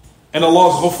Allah, and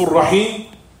Allah's Ghafur Rahim,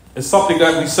 is something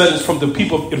that we said is from the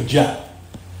people of Irja.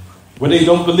 Where they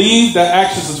don't believe that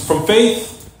actions is from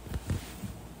faith,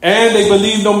 and they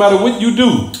believe no matter what you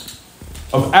do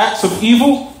of acts of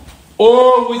evil,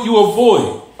 or what you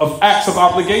avoid of acts of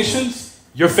obligations,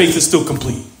 your faith is still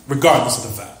complete, regardless of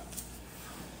the fact.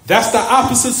 That's the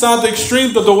opposite side, the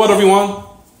extreme of the what, everyone?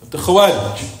 Of the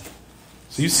Khawarij.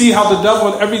 So you see how the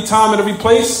devil in every time and every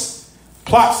place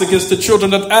plots against the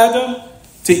children of Adam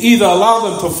to either allow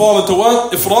them to fall into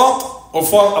what? Ifrat, or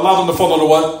allow them to fall into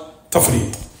what?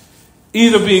 Tafreed.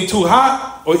 Either being too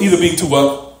hot, or either being too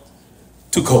what?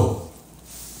 Too cold.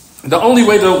 And the only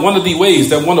way that one of the ways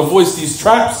that one avoids these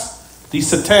traps, these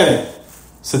satanic,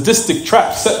 sadistic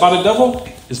traps set by the devil,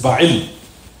 is by ilm.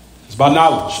 It's by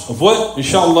knowledge of what,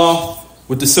 inshallah,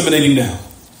 we're disseminating now.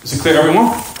 Is it clear,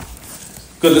 everyone?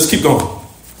 Good, let's keep going.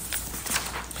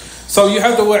 So you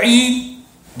have the wa'id,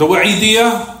 the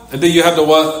wa'idiyah, and then you have the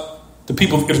what? The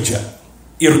people of irja.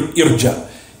 Irja.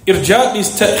 Irja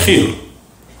means ta'khir.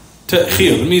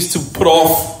 Ta'khir. It means to put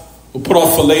off, or put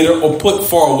off for later, or put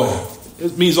far away.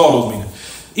 It means all those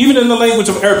meanings. Even in the language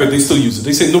of Arabic, they still use it.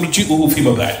 They say, nurji'uhu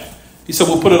fima ba'd. He said,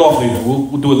 we'll put it off later.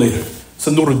 We'll do it later.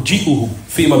 So, nurji'uhu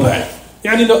fima ba'd.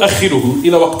 Yani nu'akhiruhu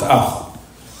ila waqt akhar.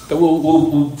 That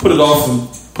we'll put it off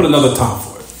and put another time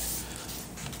for it.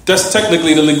 That's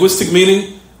technically the linguistic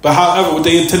meaning. But however, what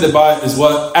they intended by it is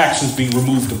what? Actions being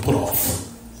removed and put off.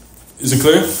 Is it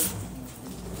clear?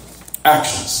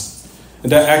 Actions.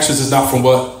 And that actions is not from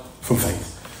what? From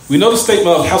faith. We know the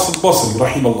statement of Hamzah Abdur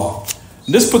Razzaq, rahimahullah.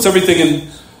 And this puts everything in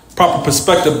proper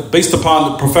perspective based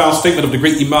upon the profound statement of the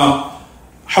great Imam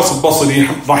Hamzah Abdur Razzaq,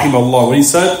 rahimahullah, where he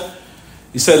said,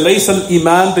 ليس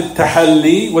الإيمان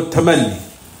بالتحلي والتمني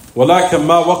ولكن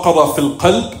ما وقر في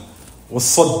القلب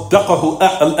وصدقه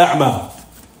الأعمى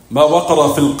ما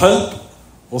وقر في القلب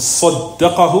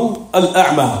وصدقه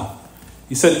الأعمى.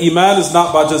 He said, Iman is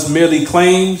not by just merely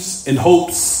claims and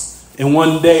hopes and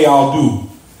one day I'll do.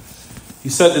 He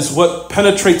said, it's what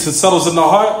penetrates and settles in the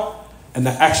heart, and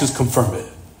the actions confirm it.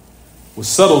 What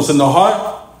settles in the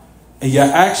heart, and your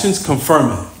actions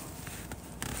confirm it.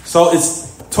 So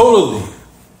it's totally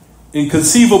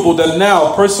inconceivable that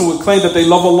now a person would claim that they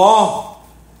love Allah.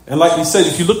 And like we said,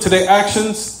 if you look to their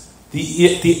actions,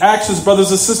 the actions,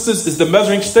 brothers and sisters, is the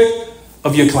measuring stick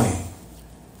of your claim.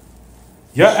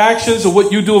 Your actions are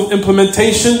what you do of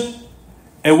implementation,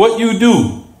 and what you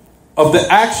do of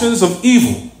the actions of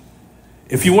evil.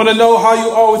 If you want to know how you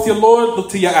are with your Lord, look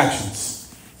to your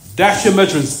actions. That's your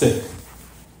measuring stick.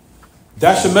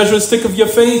 That's your measuring stick of your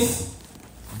faith.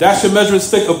 That's your measuring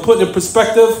stick of putting in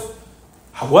perspective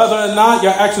whether or not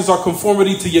your actions are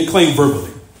conformity to your claim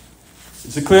verbally.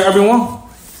 Is it clear, everyone?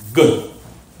 Good.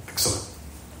 Excellent.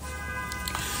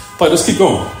 But let's keep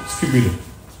going. Let's keep reading.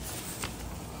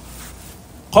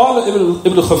 قال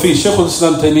ابن الخفيف Shaykh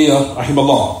al-Islam Taymiyyah رحمه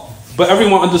الله. But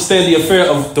everyone understand the affair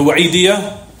of the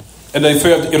wa'idiyah and the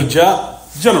affair of the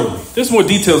irja generally. There's more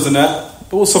details than that,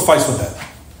 but we'll suffice with that.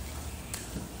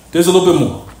 There's a little bit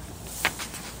more.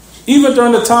 Even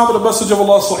during the time of the Message of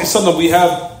Allah, we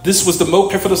have, this was the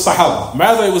mawqif of the Sahaba.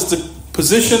 Rather, it was the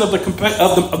position of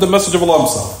the Message of Allah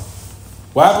himself.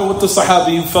 What happened with the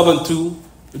Sahabi who fell into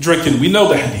drinking? We know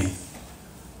the hadith.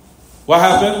 What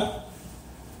happened?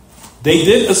 They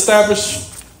did establish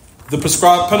the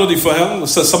prescribed penalty for him. It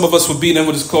says some of us would beat him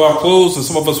with our clothes and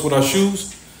some of us with our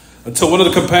shoes, until one of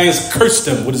the companions cursed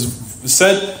him with his,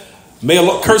 said, may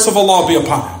Allah, curse of Allah be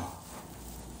upon him.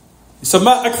 He said,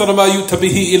 ما أكثر ما يؤتى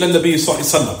به إلى النبي صلى الله عليه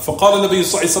وسلم. فقال النبي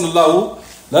صلى الله عليه وسلم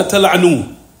لا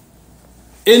تلعنوه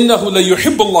إنه لا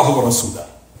يحب الله ورسوله.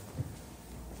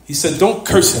 He said, don't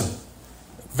curse him.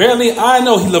 Verily, I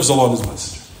know he loves Allah and His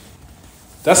Messenger.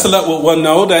 That's to let one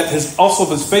know that his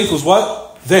faith was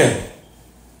what? There.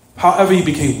 However, he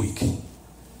became weak.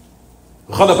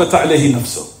 غلبت عليه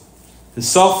نفسه. His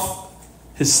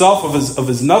self of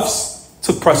his nafs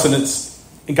took precedence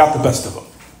and got the best of him.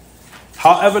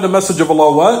 However, the message of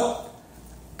Allah what?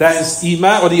 That his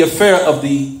iman, or the affair of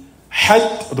the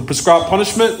had, or the prescribed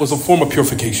punishment, was a form of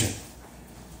purification.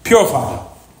 Purified him.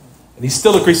 And he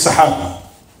still a great Sahabi.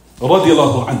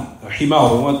 Radiallahu anhu.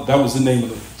 Himar, that was the name of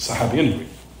the Sahabi anyway.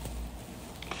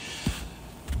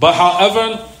 But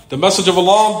however, the message of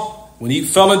Allah, when he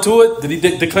fell into it, did he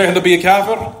declare him to be a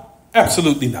kafir?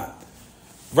 Absolutely not.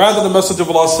 Rather, the message of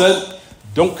Allah said,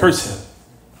 don't curse him.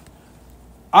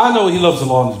 I know he loves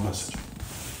Allah and His Messenger.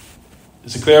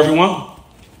 Is it clear, everyone?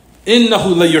 إِنَّهُ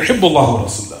لَيُحِبُّ اللَّهُ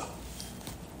وَرَسُولَهُ.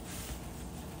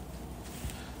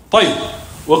 طيب.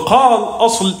 وقال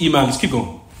أصل الإيمان. Let's keep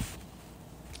going.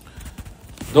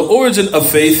 The origin of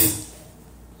faith.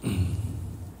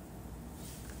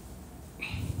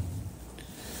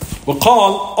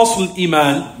 وقال أصل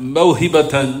الإيمان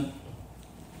موهبة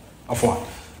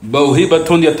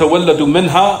يتولد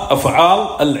منها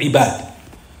أفعال العباد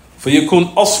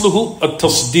فيكون أصله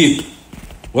التصديق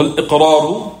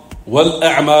والإقرار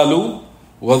والأعمال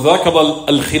وذكر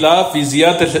الخلاف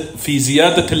في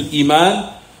زيادة الإيمان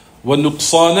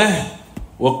ونقصانه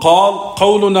وقال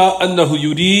قولنا أنه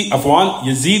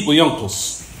يزيد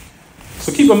وينقص.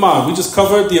 So keep in mind, we just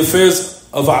covered the affairs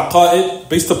of aqaid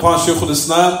based upon Shaykh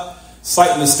al-Islam,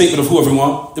 citing the statement of who,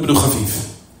 everyone? Ibn Khafif.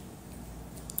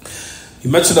 He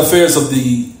mentioned affairs of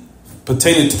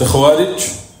pertaining to the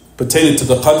Khawarij, pertaining to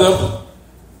the Qadr,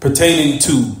 pertaining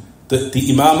to the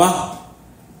Imamah,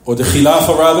 or the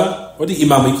Khilafah rather, or the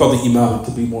Imamah, he called the Imamah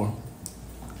to be more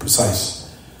precise.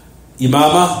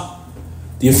 Imamah,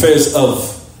 the affairs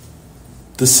of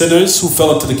the sinners who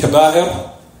fell into the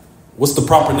Kaba'ir, what's the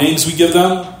proper names we give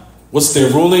them? What's their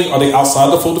ruling? Are they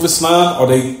outside the fold of Islam? Are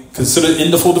they considered in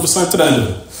the fold of Islam? To the end of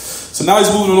it. So now he's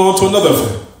moving on to another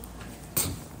affair.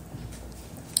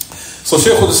 So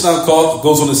Shaykh al-Islam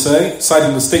goes on to say,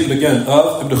 citing the statement again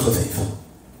of Ibn Khafif.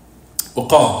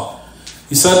 وقال,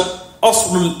 he said,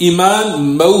 أصل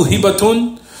الإيمان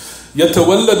موهبة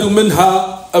يتولد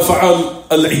منها أفعال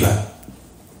العباد.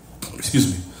 Excuse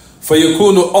me.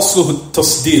 فيكون أصله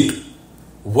التصديق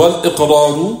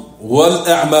والإقرار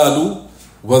والأعمال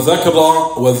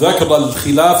وذكر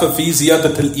الخلاف في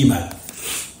زيادة الإيمان.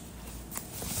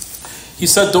 He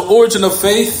said the origin of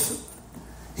faith,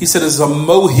 he said, is a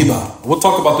mawhiba. We'll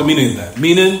talk about the meaning of that.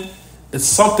 Meaning, it's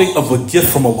something of a gift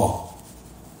from Allah.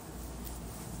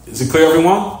 Is it clear,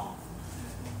 everyone?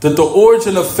 That the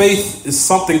origin of faith is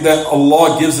something that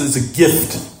Allah gives as a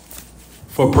gift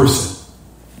for a person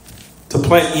to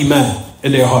plant iman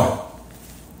in their heart.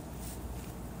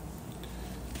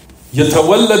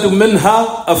 يتولد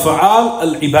منها أفعال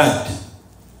العباد.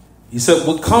 He said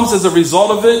what comes as a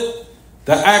result of it,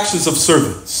 the actions of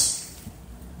servants.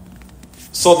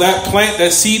 So that plant,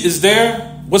 that seed is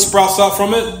there. What sprouts out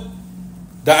from it?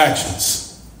 The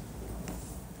actions.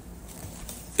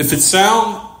 If it's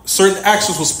sound, certain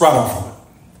actions will sprout out from it.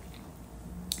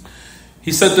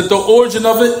 He said that the origin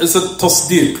of it is a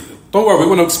tasdeeq. Don't worry, we're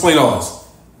going to explain all this.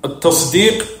 A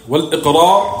tasdeeq wal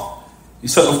iqrar. He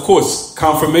said, of course,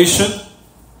 confirmation,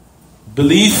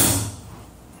 belief,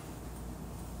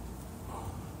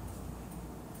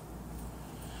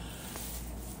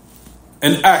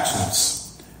 and actions.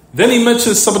 Then he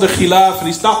mentions some of the khilaf, and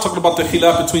he's not talking about the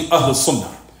khilaf between Ahl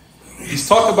Sunnah. He's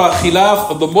talking about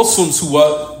khilaf of the Muslims who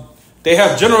they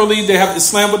have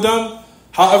Islam with them.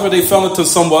 However, they fell into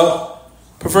somewhat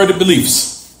perverted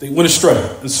beliefs. They went astray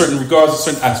in certain regards, in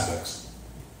certain aspects.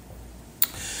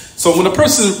 So when a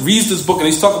person reads this book and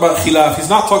he's talking about khilaf, he's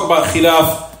not talking about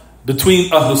khilaf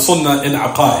between Ahl Sunnah and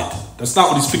Aqaid. That's not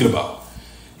what he's speaking about.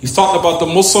 He's talking about the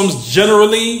Muslims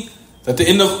generally,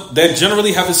 that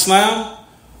generally have Islam,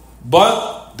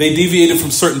 but they deviated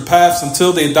from certain paths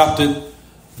until they adopted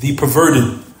the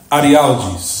perverted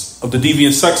ideologies of the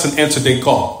deviant sects and answered their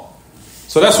call.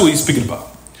 So that's what he's speaking about.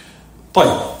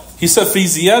 He said, في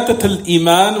زيادة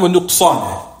الإيمان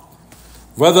ونقصانه,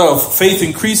 whether of faith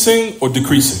increasing or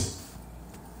decreasing.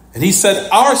 And he said,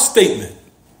 our statement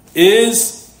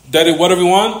is that it, what,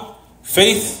 everyone?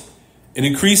 Faith, it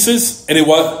increases, and it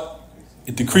what?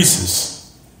 It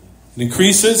decreases. It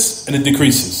increases, and it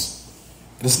decreases.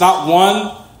 And it's not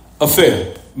one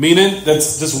affair, meaning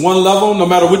that's just one level, no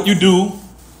matter what you do,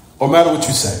 or no matter what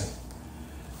you say.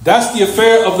 That's the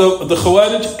affair of the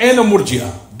Khawarij and the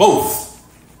Murji'ah, both.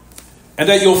 And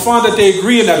that you'll find that they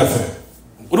agree in that affair.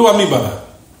 What do I mean by that?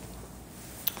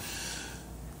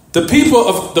 The people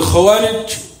of the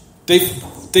Khawarij,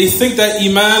 they think that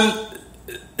Iman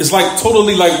is like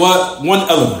totally like what? One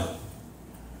element.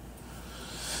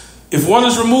 If one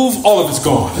is removed, all of it's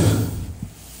gone.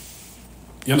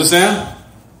 You understand?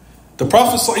 The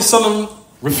Prophet ﷺ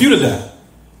refuted that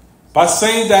by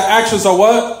saying that actions are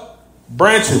what?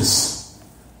 Branches.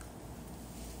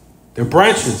 They're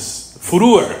branches.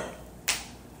 Furu'.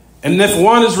 And if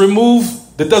one is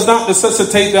removed, that does not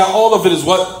necessitate that all of it is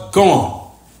what?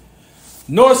 Gone.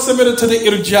 Nor similar to the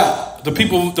irja, the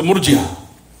people of the murji'ah.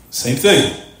 Same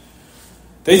thing.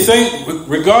 They think,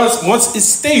 regardless, once it's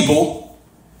stable,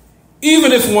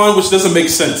 even if one, which doesn't make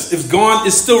sense, if gone,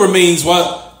 it still remains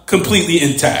what? Completely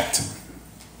intact.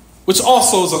 Which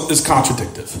also is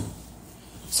contradictory.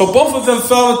 So both of them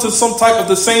fell into some type of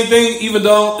the same thing, even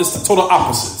though it's the total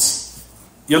opposites.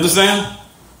 You understand?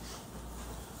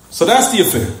 So that's the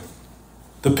affair.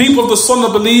 The people of the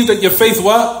Sunnah believe that your faith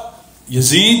what?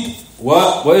 Yazid,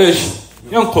 what?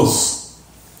 Yanqus.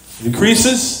 It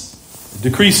increases, it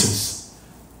decreases.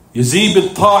 Yazid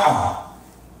bil ta'ah.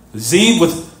 Yazid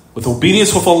with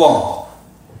obedience with Allah.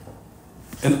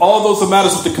 And all those are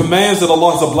matters of the commands that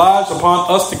Allah has obliged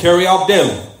upon us to carry out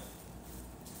daily.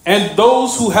 And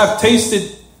those who have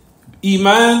tasted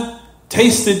Iman,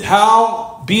 tasted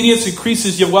how obedience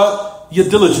increases your what? Your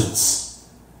diligence.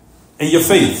 And your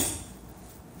faith.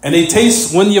 And they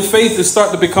taste when your faith is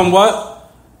starting to become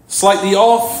what? Slightly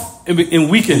off and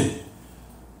weakened.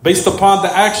 Based upon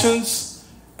the actions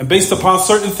and based upon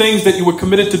certain things that you were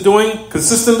committed to doing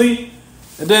consistently.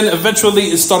 And then eventually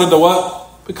it started to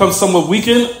what? Become somewhat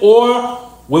weakened. Or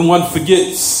when one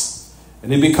forgets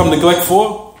and they become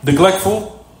neglectful.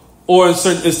 Or in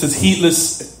certain instances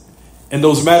heedless in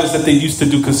those matters that they used to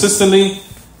do consistently.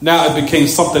 Now it became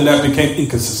something that became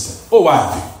inconsistent. Or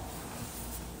why?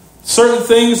 Certain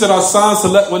things that are signs to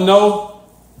let one know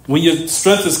when your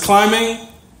strength is climbing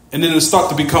and then it'll start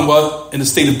to become what? In a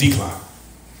state of decline.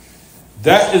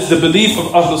 That is the belief of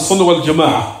Ahlul Sunnah wal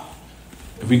Jama'ah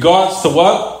in regards to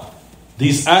what?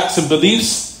 These acts and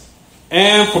beliefs,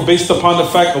 and for based upon the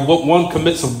fact of what one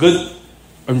commits of good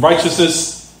and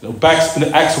righteousness,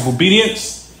 the acts of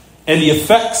obedience, and the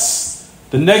effects,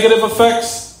 the negative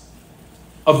effects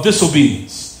of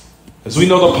disobedience. As we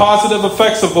know, the positive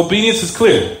effects of obedience is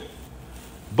clear.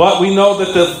 But we know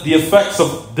that the effects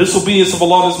of disobedience of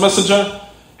Allah and His Messenger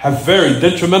have very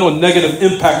detrimental and negative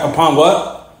impact upon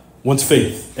what? One's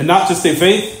faith. And not just their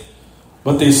faith,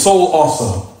 but their soul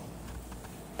also.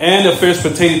 And affairs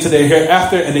pertaining to their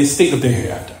hereafter and their state of their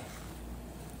hereafter.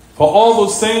 For all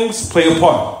those things play a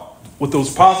part with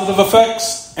those positive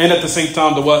effects and at the same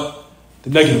time the what? The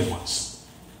negative ones.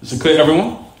 Is it clear,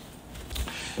 everyone?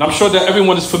 And I'm sure that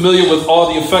everyone is familiar with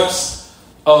all the effects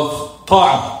of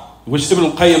ta'ah, which Ibn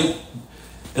al-Qayyim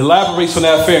elaborates on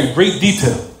that affair in great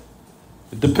detail.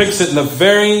 It depicts it in a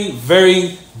very,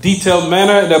 very detailed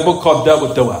manner in that book called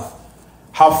Dawah Dawa.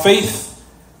 How faith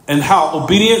and how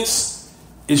obedience,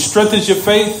 it strengthens your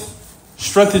faith,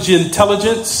 strengthens your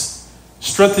intelligence,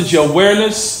 strengthens your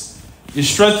awareness, it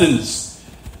strengthens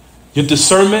your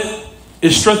discernment,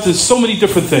 it strengthens so many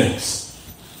different things.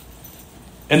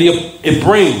 And it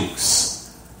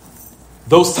brings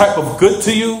those type of good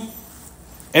to you.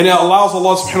 And it allows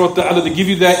Allah subhanahu wa ta'ala to give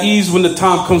you that ease when the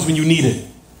time comes when you need it.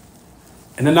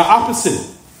 And then the opposite,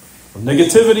 of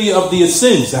negativity of the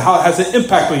sins and how it has an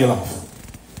impact on your life.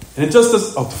 And it just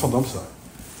does, I'm sorry.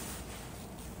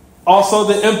 Also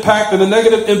the impact and the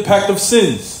negative impact of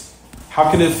sins.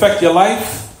 How can it affect your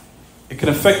life? It can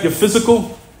affect your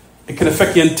physical. It can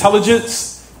affect your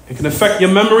intelligence. It can affect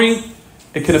your memory.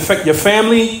 It can affect your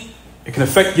family. It can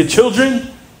affect your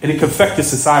children. And it can affect your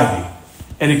society.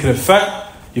 And it can affect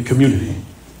your community.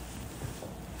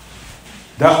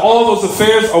 That all those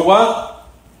affairs are what?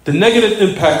 The negative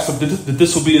impacts of the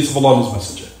disobedience of Allah and His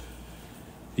Messenger.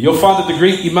 You'll find that the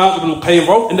great Imam Ibn al-Qayyim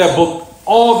wrote in that book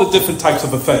all the different types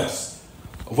of effects.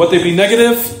 Of whether they be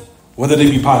negative, whether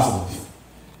they be positive.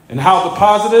 And how the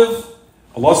positive,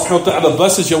 Allah subhanahu wa ta'ala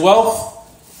blesses your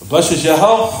wealth, blesses your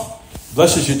health,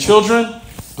 blesses your children,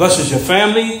 blesses your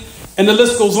family, and the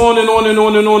list goes on and on and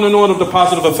on and on and on of the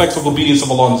positive effects of obedience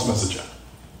of Allah and His Messenger.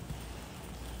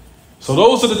 So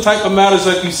those are the type of matters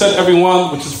that you said,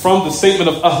 everyone, which is from the statement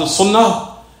of Ahl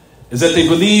Sunnah, is that they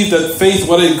believe that faith,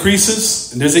 what it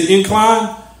increases, and there's an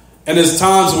incline, and there's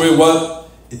times where what?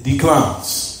 It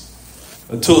declines.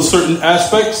 Until certain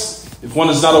aspects, if one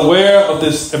is not aware of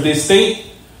their state,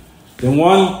 then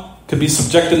one could be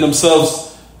subjecting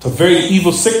themselves to very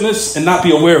evil sickness and not be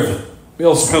aware of it. May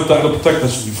Allah subhanahu wa ta'ala protect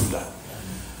us from that.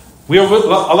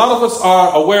 A lot of us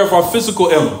are aware of our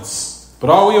physical ailments, but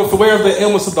are we aware of the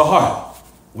ailments of the heart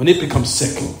when it becomes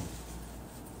sick?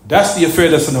 That's the affair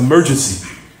that's an emergency.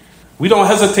 We don't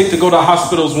hesitate to go to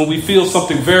hospitals when we feel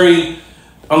something very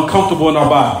uncomfortable in our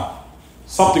body.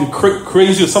 Something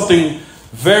crazy or something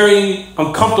very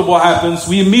uncomfortable happens,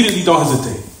 we immediately don't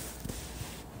hesitate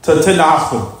to attend the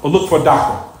hospital or look for a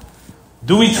doctor.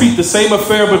 Do we treat the same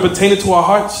affair but pertaining to our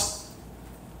hearts?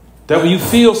 That when you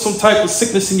feel some type of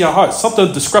sickness in your heart,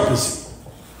 something discrepancy,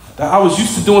 that I was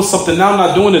used to doing something, now I'm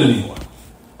not doing it anymore.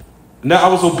 Now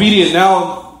I was obedient,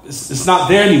 now it's not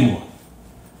there anymore.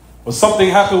 Or something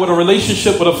happened with a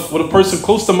relationship with a person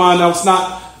close to mine, now it's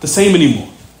not the same anymore.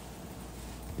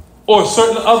 Or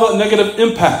certain other negative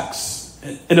impacts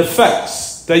and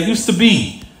effects that used to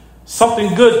be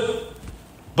something good,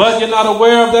 but you're not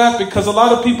aware of that because a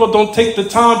lot of people don't take the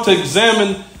time to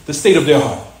examine the state of their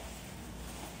heart,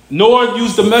 nor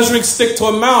use the measuring stick to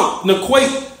amount and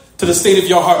equate to the state of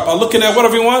your heart by looking at what,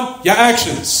 everyone? Your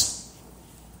actions.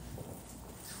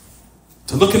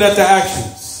 To looking at the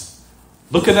actions,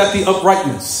 looking at the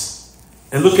uprightness,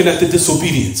 and looking at the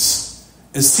disobedience,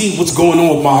 and see what's going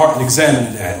on with my heart and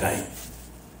examining that at night.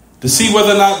 To see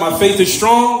whether or not my faith is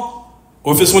strong,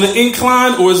 or if it's on an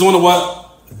incline, or it's on a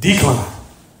what? A decline.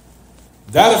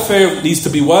 That affair needs to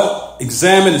be what?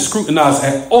 Examined and scrutinized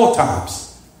at all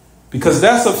times. Because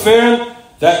that's an affair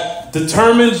that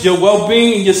determines your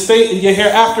well-being and your state and your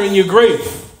hereafter in your grave.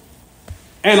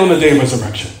 And on the day of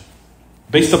resurrection.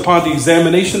 Based upon the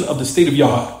examination of the state of your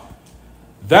heart.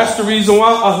 That's the reason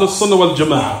why Ahl Sunnah wal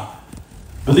Jama'ah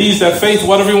believes that faith,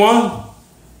 what, everyone?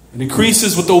 It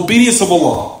increases with the obedience of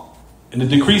Allah. And it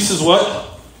decreases what?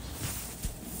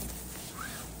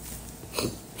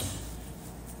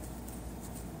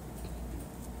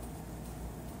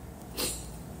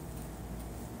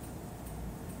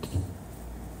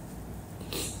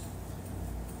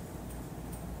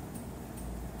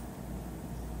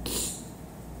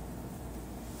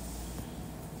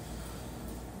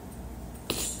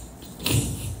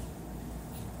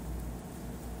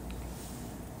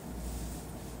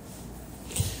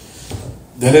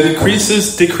 That it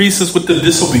decreases with the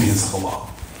disobedience of Allah.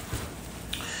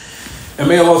 And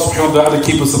may Allah subhanahu wa ta'ala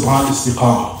keep us upon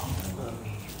istiqamah.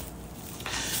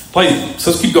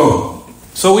 So let's keep going.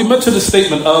 So we mentioned the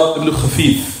statement of Ibn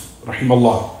Khafif,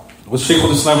 rahimahullah, what Shaykh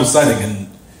al-Islam was citing. And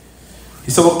he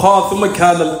said, وَقَالَ ثُمَّ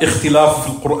كَانَ الْإِخْتِلَافُ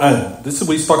فِي الْقُرْآنِ. This is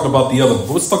what he's talking about the other one.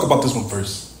 But let's talk about this one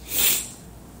first.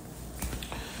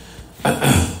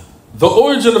 The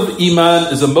origin of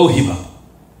Iman is a mawhiba.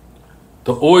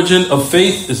 The origin of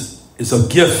faith is a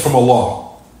gift from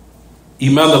Allah.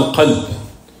 Iman al-qalb.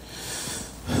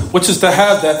 Which is to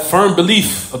have that firm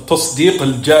belief, at-tasdiq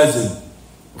al-jazim.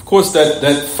 Of course,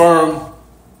 that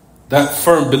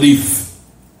firm belief,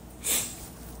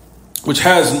 which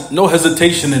has no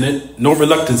hesitation in it, no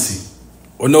reluctancy,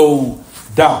 or no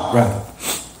doubt, rather.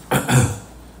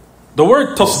 The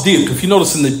word tasdiq, if you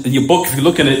notice in your book, if you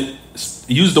look at it,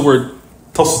 you use the word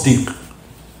tasdiq.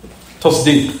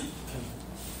 Tasdiq.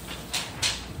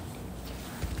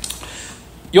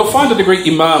 You'll find that the great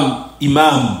Imam,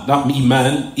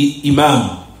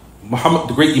 Muhammad,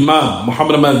 the great Imam,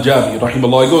 Muhammad al-Jabi,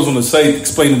 rahimahullah, he goes on to say,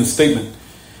 explaining the statement.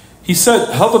 He said,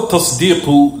 هذا التصديق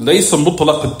ليس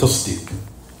مطلق التصديق.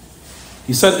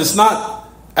 He said, it's not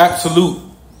absolute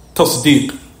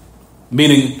tasdeeq,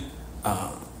 meaning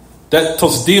that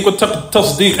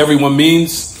tasdeeq, everyone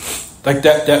means like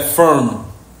that firm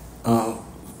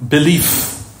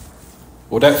belief,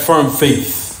 or that firm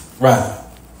faith, rather.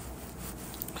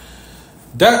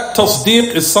 That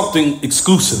tasdeeq is something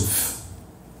exclusive.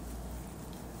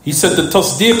 He said the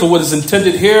tasdeeq, or what is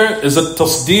intended here, is a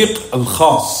tasdeeq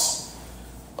al-khas.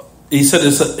 He said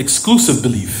it's an exclusive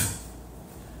belief.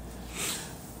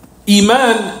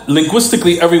 Iman,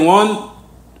 linguistically, everyone,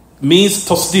 means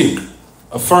tasdeeq,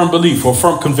 a firm belief or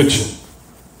firm conviction.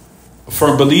 A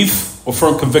firm belief or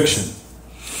firm conviction.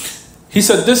 He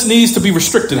said this needs to be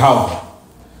restricted, however,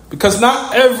 because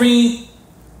not every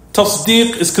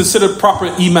tasdeeq is considered proper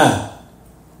iman.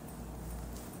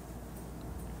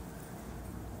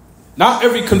 Not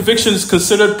every conviction is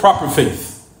considered proper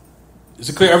faith. Is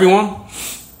it clear, everyone?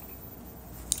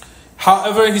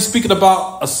 However, he's speaking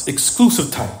about an exclusive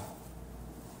type.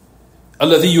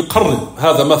 الذي يقرب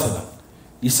هذا مثلا.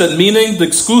 He said, meaning the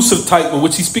exclusive type of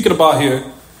which he's speaking about here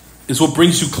is what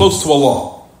brings you close to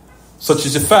Allah, such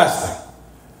as your fasting,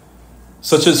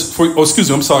 such as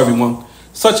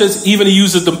such as even he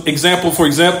uses the example,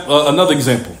 another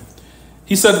example.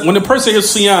 He said, when a person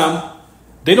hears siyam,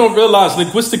 they don't realize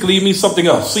linguistically it means something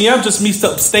else. Siyam just means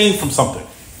to abstain from something.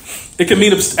 It can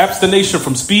mean abstination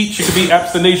from speech. It can be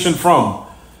abstination from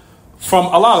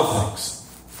a lot of things.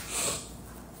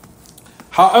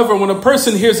 However, when a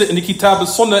person hears it in the Kitab and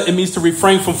Sunnah, it means to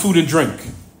refrain from food and drink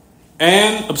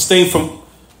and abstain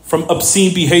from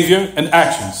obscene behavior and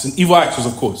actions, and evil actions,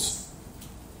 of course.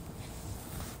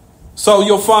 So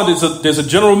you'll find there's a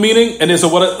general meaning and there's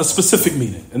a specific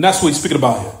meaning, and that's what he's speaking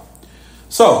about here.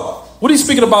 So, what he's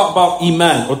speaking about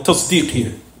iman or tasdeeq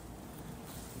here?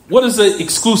 What is the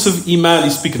exclusive iman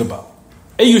he's speaking about?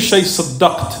 Ayu shay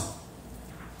saddaqt.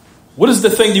 What is the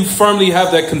thing you firmly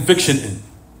have that conviction in?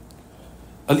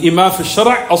 Al-iman fi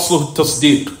shara' asluhu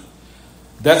tasdeeq.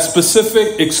 That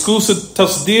specific exclusive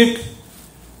tasdeeq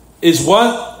is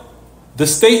what? The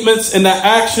statements and the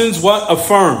actions what?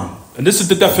 Affirm. And this is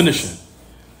the definition.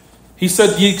 He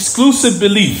said the exclusive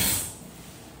belief,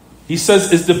 he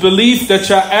says, is the belief that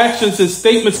your actions and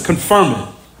statements confirm it.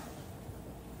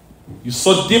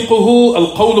 يصدقه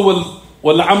القول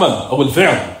والعمل أو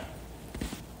الفعل.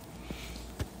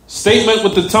 Statement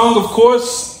with the tongue, of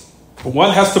course,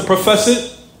 one has to profess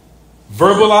it,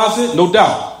 verbalize it, no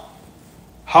doubt.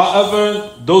 However,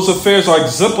 those affairs are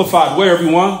exemplified where,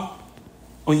 everyone?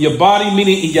 On your body,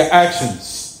 meaning in your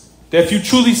actions. That if you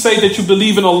truly say that you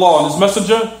believe in Allah and His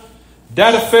Messenger,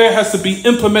 that affair has to be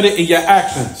implemented in your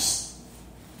actions.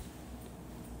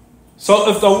 So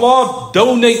if the Allah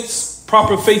donates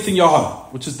proper faith in your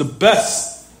heart, which is the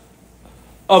best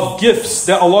of gifts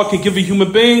that Allah can give a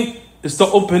human being, is to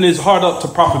open his heart up to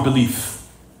proper belief.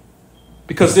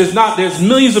 Because there's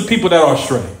millions of people that are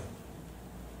astray.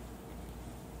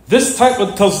 This type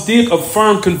of tasdeeq, of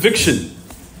firm conviction,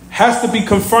 has to be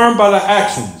confirmed by the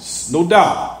actions, no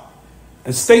doubt.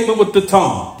 And statement with the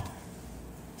tongue.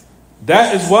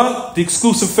 That is what the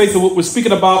exclusive faith of what we're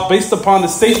speaking about, based upon the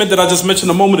statement that I just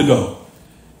mentioned a moment ago.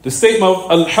 The statement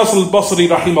of Al-Hasan al-Basri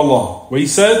rahimahullah, where he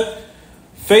said,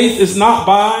 faith is not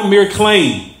by mere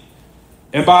claim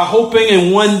and by hoping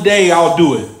in one day I'll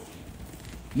do it,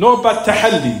 nor by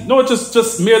tahalli, nor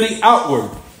just merely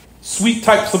outward, sweet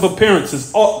types of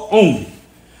appearances only.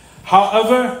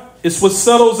 However, it's what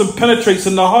settles and penetrates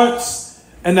in the hearts,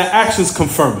 and the actions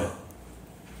confirm it.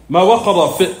 ما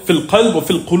وقر في القلب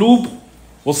وفي القلوب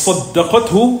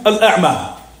وصدقته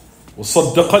الأعمى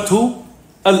وصدقته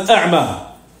الأعمى.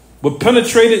 What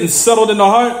penetrated and settled in the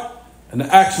heart, and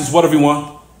the actions, what everyone?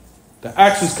 The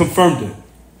actions confirmed it.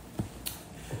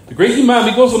 The great Imam,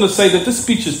 he goes on to say that this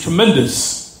speech is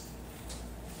tremendous.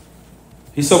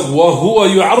 He said, وَهُوَ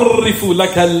يُعَرِّفُ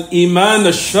لَكَ الْإِيمَانَ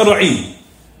الشَّرْعِي.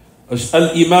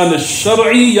 الإيمان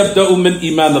الشرعي يبدأ من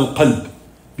إيمان القلب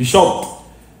بشرط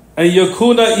أن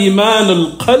يكون إيمان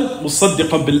القلب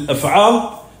مصدقا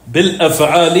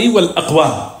بالأفعال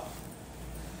والأقوال.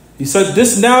 He said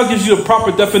this now gives you a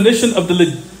proper definition of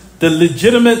the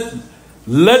legitimate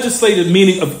legislative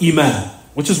meaning of Iman,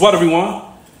 which is what, everyone?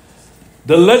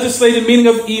 The legislative meaning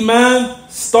of Iman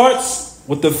starts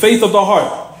with the faith of the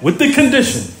heart, with the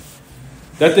condition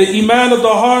that the Iman of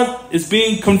the heart is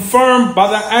being confirmed by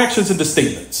the actions and the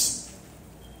statements.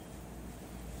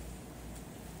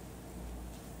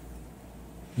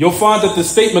 You'll find that the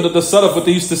statement of the Salaf, what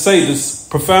they used to say, this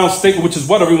profound statement, which is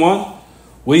what, everyone?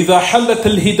 وَإِذَا حَلَّتِ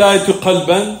الْهِدَايَةُ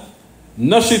قَلْبًا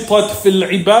نَشِطَتْ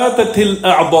فِي الْعِبَادَةِ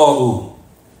الْأَعْضَاءُ.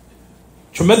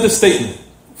 Tremendous statement.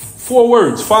 4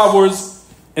 words, 5 words,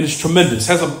 and it's tremendous.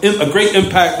 Has a great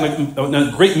impact and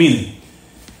a great meaning.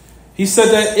 He said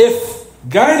that if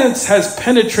guidance has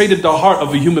penetrated the heart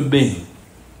of a human being,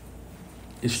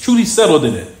 it's truly settled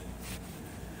in it,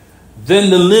 then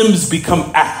the limbs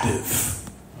become active.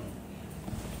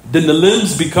 Then the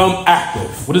limbs become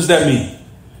active. What does that mean?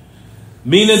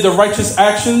 Meaning the righteous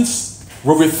actions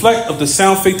will reflect of the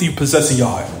sound faith that you possess in your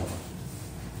heart.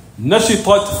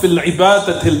 نشطت في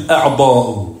العبادة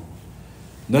الأعضاء.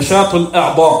 نشاط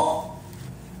الأعضاء.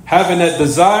 Having that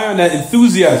desire and that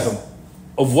enthusiasm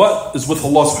of what is with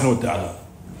Allah subhanahu wa ta'ala.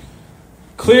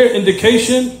 Clear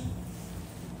indication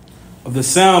of the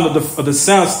sound of the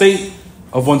sound state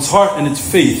of one's heart and its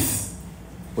faith.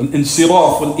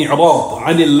 والانصراف والإعراض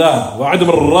عن الله وعدم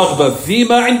الرغبة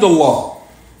فيما عند الله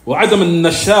وعدم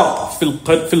النشاط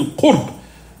في القرب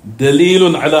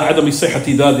دليل على عدم صحة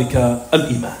ذلك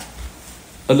الإيمان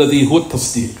الذي هو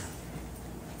التصديق.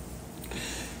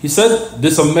 He said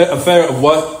this affair of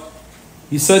what?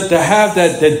 He said to have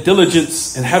that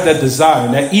diligence and have that desire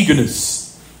and that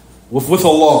eagerness with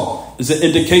Allah is an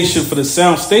indication for the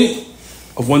sound state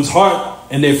of one's heart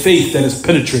and their faith that is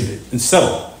penetrated and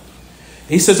settled.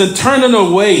 He says, and turning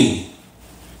away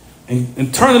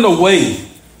and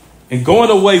going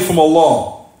away from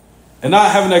Allah and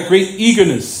not having that great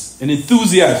eagerness and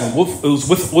enthusiasm of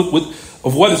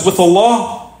what is with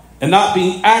Allah and not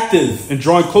being active and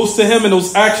drawing close to Him in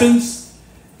those actions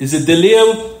is a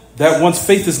dalil that one's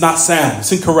faith is not sound.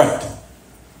 It's incorrect.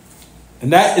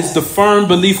 And that is the firm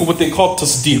belief of what they call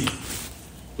tasdeeq,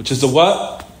 which is the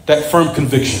what? That firm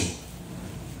conviction.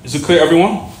 Is it clear,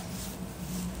 everyone?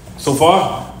 So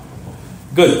far?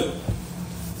 Good.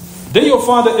 Then your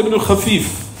father, Ibn al-Khafif.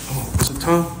 What's the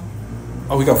time?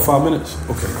 Oh, we got 5 minutes.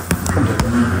 Okay.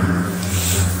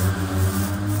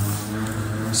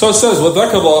 So it says,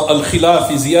 وَذَكَرَ الْخِلَافِ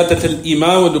زِيَادَةَ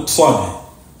الْإِيمَانِ وَنُقْصَانِهِ.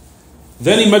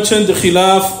 Then he mentioned the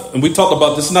khilaf, and we talked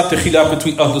about this, not the khilaf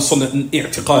between Ahl Sunnah and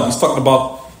I'tiqad. He's talking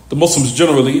about the Muslims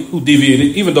generally who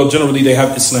deviated, even though generally they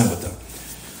have Islam with them.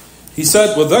 He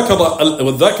said,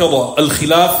 وَذَكَرَ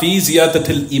الْخِلَافِ فِي زِيَادَةِ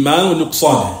الْإِيمَانِ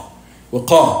وَنُقْصَانِهِ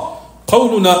وَقَالَ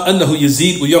قَوْلُنَا أَنَّهُ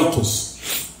يَزِيدُ وَيَنْقُصُ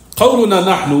قَوْلُنَا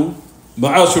نَحْنُ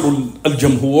مَعَاشِرُ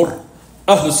الْجَمْهُورِ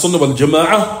أهل السنة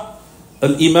والجماعة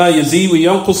الإيمان يزيد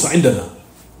وينقص عندنا.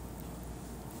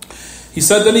 He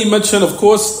said, then he mentioned, of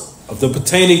course, of the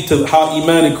pertaining to how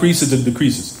Iman increases and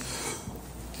decreases.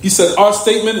 He said, our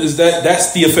statement is that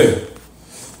that's the affair.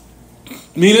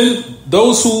 Meaning,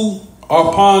 those who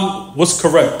are upon what's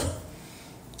correct,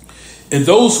 and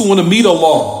those who want to meet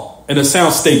Allah in a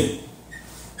sound state,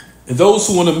 and those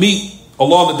who want to meet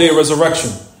Allah on the day of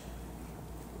resurrection,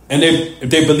 and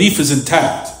their belief is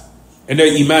intact, and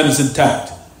their Iman is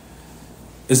intact,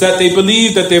 is that they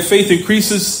believe that their faith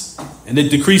increases and it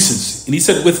decreases. And he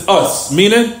said, with us,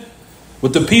 meaning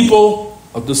with the people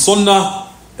of the Sunnah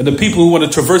and the people who want to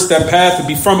traverse that path and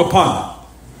be firm upon it,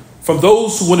 from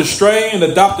those who went astray and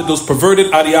adopted those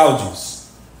perverted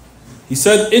ideologies. He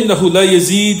said, إِنَّهُ لَا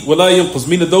يَزِيد وَلَا يَنْقُص,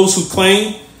 meaning those who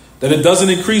claim that it doesn't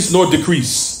increase nor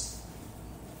decrease.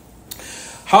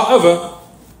 However,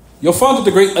 you'll find that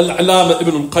the great Al-Alama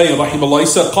Ibn al-Qayyim rahimahullah, he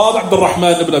said, قال عبد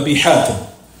الرحمن ibn Abi Hatim,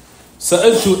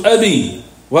 سألت أبي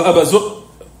وأبا زرعة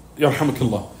يرحمك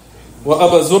الله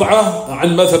وأبا زرعة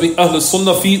عن مذهب أهل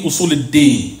السنة في أصول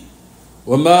الدين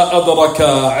وما أدرك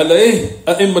عليه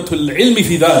أئمة العلم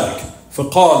في ذلك،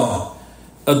 فقال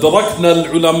أدركنا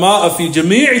العلماء في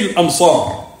جميع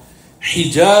الأمصار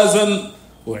حجازا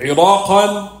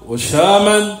وعراقا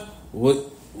وشاما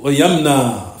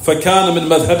ويمنا، فكان من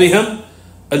مذهبهم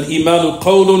الإيمان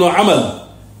قول وعمل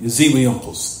يزيد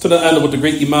وينقص. To the end of what the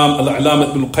great Imam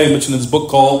Al-Alama Ibn al-Qayyim mentioned in his book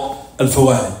called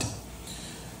Al-Fawaid.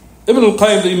 Ibn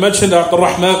al-Qayyim, he mentioned Abdur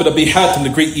Rahman ibn Abi Hatim, the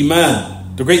great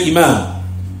Imam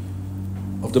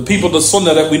of the people of the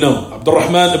Sunnah that we know. Abdur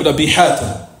Rahman ibn Abi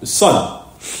Hatim, his son.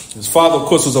 His father, of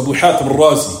course, was Abu Hatim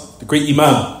al-Razi, the great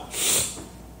Imam.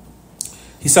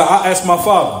 He said, I asked my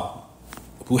father,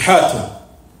 Abu Hatim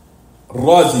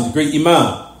al-Razi, the great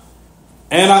Imam,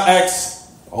 and I asked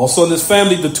also in his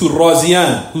family the two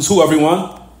Raziyan, who's who,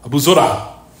 everyone? Abu Zur'ah.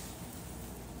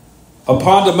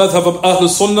 Upon the madhab of Ahl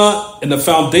Sunnah and the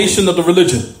foundation of the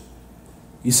religion.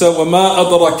 He said, وَمَا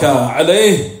أَدْرَكَ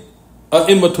عَلَيْهِ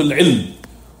أَئِمَّةُ الْعِلْمِ,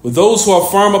 with those who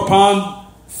are firm upon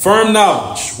firm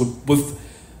knowledge, with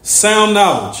sound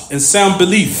knowledge and sound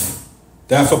belief,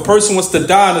 that if a person wants to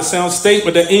die in a sound state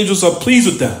where the angels are pleased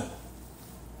with them,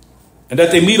 and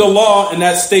that they meet Allah in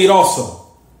that state also,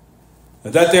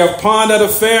 and that they're upon that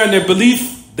affair and their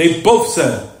belief, they both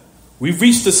said, we've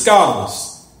reached the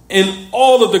scholars in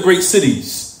all of the great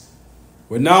cities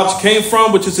where knowledge came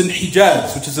from, which is in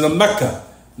Hijaz, which is in Mecca,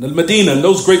 and Al-Medina, and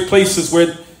those great places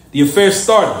where the affair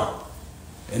started.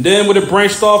 And then when it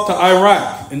branched off to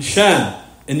Iraq and Sham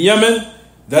and Yemen,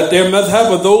 that their madhab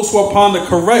are those who are upon the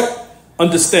correct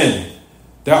understanding,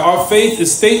 that our faith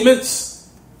is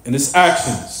statements and it's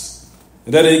actions,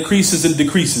 and that it increases and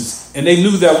decreases. And they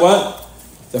knew that what?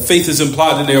 The faith is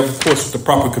implied in there, of course, with the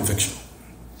proper conviction.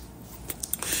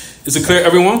 Is it clear,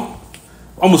 everyone?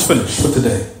 Almost finished for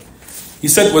today. He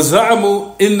said,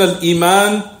 وَزَعَمُوا إِنَّ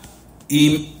الْإِيمَانِ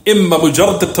إِمَّا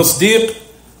مُجَرَّدَ التَّصْدِيقِ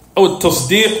أو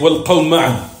التَّصْدِيقِ وَالْقَوْلِ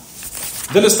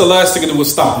مَعًا. Then it's the last thing and it will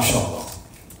stop, inshallah.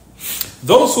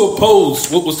 Those who oppose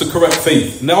what was the correct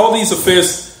faith. Now all these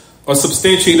affairs are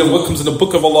substantiated in what comes in the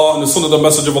book of Allah and the Sunnah of the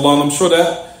Message of Allah. And I'm sure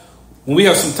that when we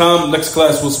have some time, next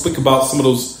class, we'll speak about some of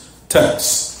those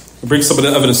texts and bring some of the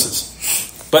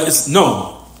evidences. But it's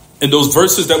known in those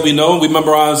verses that we know and we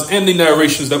memorize and the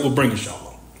narrations that we'll bring,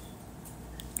 inshallah.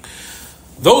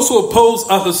 Those who oppose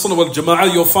Ahl Sunnah wal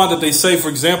Jama'ah, you'll find that they say, for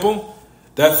example,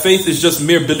 that faith is just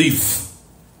mere belief.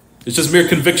 It's just mere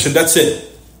conviction, that's it.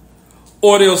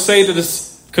 Or they'll say that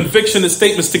it's conviction and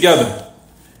statements together.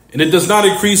 And it does not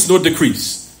increase nor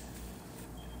decrease.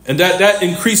 And that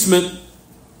increasement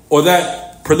or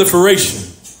that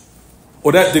proliferation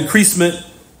or that decreasement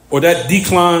or that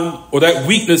decline or that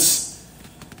weakness,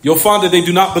 you'll find that they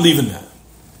do not believe in that.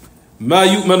 مَا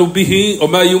يُؤْمَنُ بِهِ or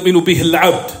مَا يُؤْمِنُ بِهِ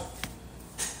الْعَبْدِ.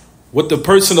 What the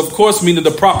person, of course, meaning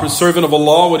the proper servant of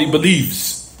Allah, what he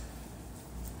believes.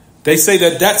 They say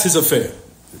that that's his affair.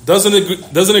 It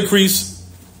doesn't increase,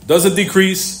 doesn't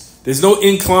decrease. There's no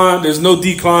incline, there's no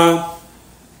decline.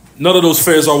 None of those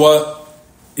affairs are what?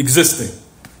 Existing.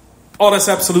 All that's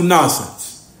absolute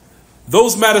nonsense.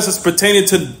 Those matters is pertaining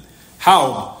to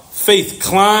how faith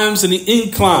climbs and it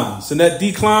inclines. And that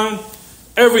decline,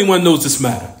 everyone knows this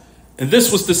matter. And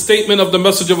this was the statement of the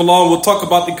Messenger of Allah. We'll talk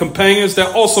about the companions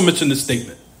that also mentioned this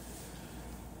statement.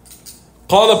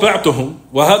 قال بعضهم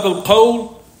وهذا القول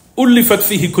ألفت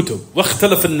فيه كتب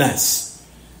واختلف الناس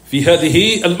في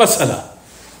هذه المسألة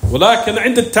ولكن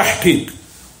عند التحقيق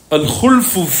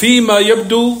الخلف فيما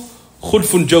يبدو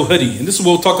خلف جوهري. And this is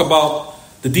what we'll talk about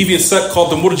the deviant sect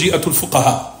called the Murji'atul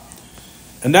Fuqaha.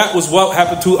 And that was what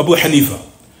happened to Abu Hanifa.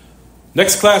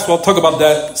 Next class we'll talk about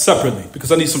that separately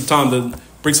because I need some time to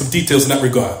bring some details in that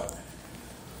regard.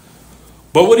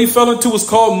 But what he fell into was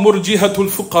called Murji'atul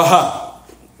Fuqaha.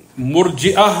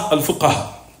 Murji'ah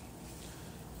al-Fuqaha.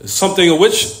 Something of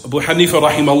which Abu Hanifa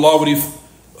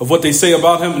rahimahullah, of what they say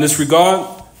about him in this regard.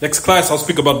 Next class I'll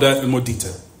speak about that in more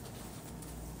detail.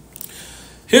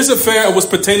 His affair was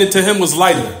pertaining to him was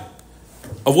lighter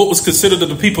of what was considered of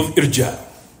the people of Irja,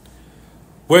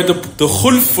 where the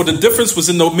khulf or the difference was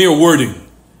in the mere wording,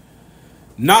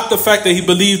 not the fact that he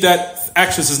believed that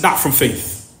actions is not from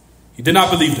faith. He did not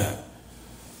believe that,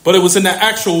 but it was in the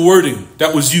actual wording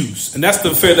that was used, and that's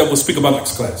the affair that we'll speak about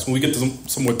next class when we get to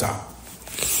some more time.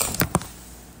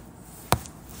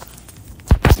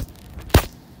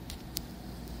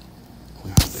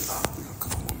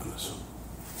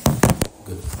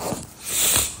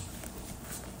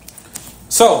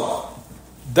 So,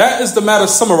 that is the matter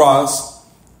summarized,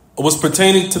 was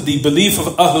pertaining to the belief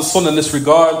of Ahlul Sunnah in this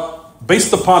regard,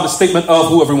 based upon the statement of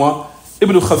who, everyone?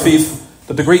 Ibn Khafif,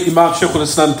 that the great Imam Shaykh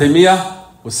al-Islam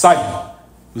Taymiyyah was citing.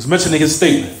 He was mentioning his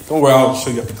statement. Don't worry, I'll show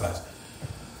you after class.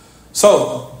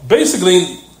 So, basically,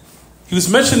 he was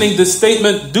mentioning this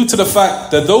statement due to the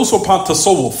fact that those who are upon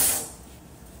tasawwuf,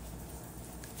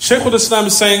 Shaykh al-Islam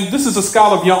is saying, this is a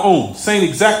scholar of your own, saying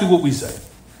exactly what we say.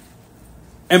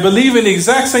 And believing the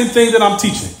exact same thing that I'm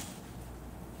teaching.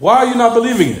 Why are you not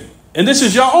believing it? And this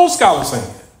is your own scholar saying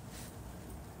it.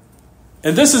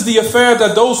 And this is the affair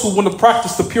that those who want to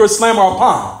practice the pure Islam are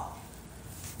upon.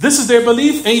 This is their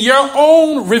belief, and your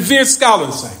own revered scholar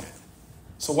is saying it.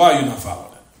 So why are you not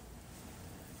following it?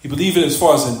 You believe it as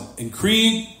far as in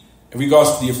creed, in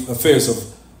regards to the affairs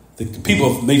of the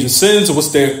people of major sins, or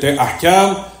what's their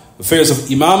ahkam, affairs of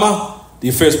imamah, the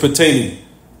affairs pertaining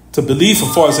to belief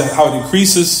as far as how it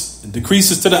increases and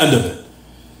decreases to the end of it.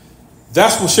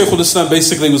 That's what Shaykh al-Islam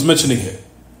basically was mentioning here.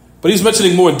 But he's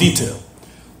mentioning more in detail.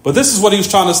 But this is what he was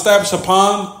trying to establish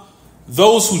upon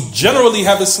those who generally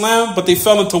have Islam, but they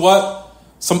fell into what?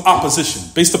 Some opposition,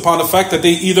 based upon the fact that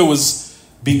they either was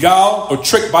beguiled or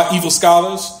tricked by evil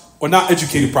scholars or not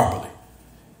educated properly,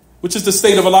 which is the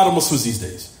state of a lot of Muslims these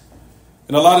days,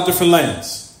 in a lot of different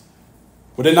lands,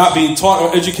 where they're not being taught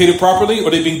or educated properly,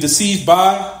 or they're being deceived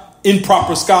by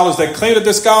improper scholars that claim that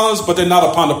they're scholars, but they're not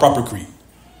upon the proper creed.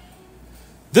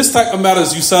 This type of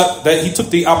matters you said that he took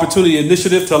the opportunity and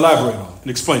initiative to elaborate on and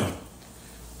explain it.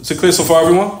 Is it clear so far,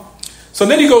 everyone? So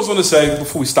then he goes on to say,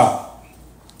 before we stop,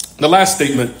 the last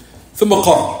statement, ثم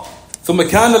قال ثم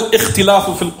كان الاختلاف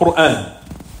في القرآن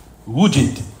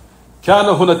وجد كان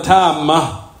هنا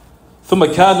تامة ثم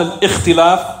كان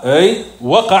الاختلاف أي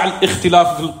وقع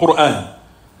الاختلاف في القرآن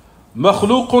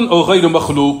مخلوق أو غير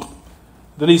مخلوق.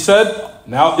 Then he said,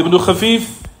 now Ibn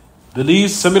Khafif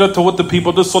believes similar to what the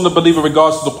people of the Sunnah believe in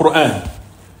regards to the Quran.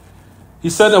 He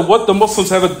said that what the Muslims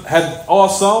had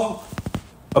also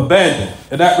abandoned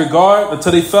in that regard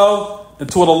until they fell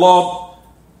into what Allah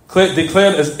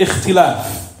declared as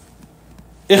ikhtilaf.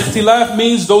 Ikhtilaf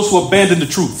means those who abandon the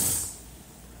truth.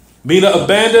 Meaning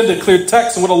abandon the clear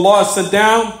text and what Allah has sent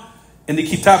down in the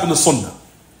kitab and the Sunnah.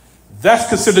 That's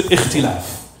considered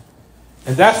ikhtilaf.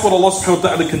 And that's what Allah subhanahu wa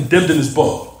ta'ala condemned in his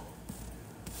book.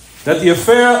 That the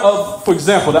affair of, for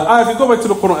example, the ayah, if you go back to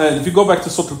the Quran, if you go back to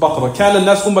Surah Al-Baqarah, كَانَ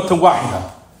النَّاسُ أُمَّةً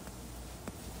وَاحِدًا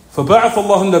فَبَعَثَ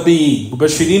اللَّهُ النَّبِيِّينَ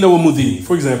مُبَشِّرِينَ وَمُنذِرِينَ.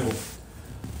 For example,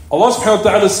 Allah subhanahu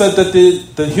wa ta'ala said that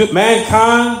the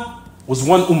mankind was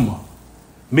one ummah.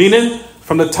 Meaning,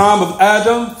 from the time of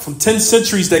Adam, from 10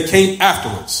 centuries that came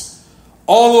afterwards,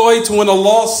 all the way to when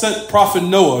Allah sent Prophet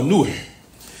Noah, Nuh.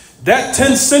 that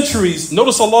 10 centuries,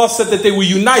 notice Allah said that they were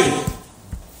united.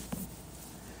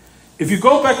 If you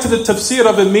go back to the tafsir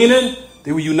of it, meaning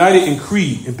they were united in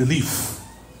creed and belief.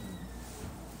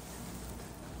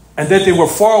 And that they were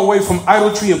far away from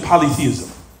idolatry and polytheism.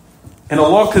 And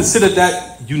Allah considered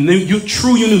that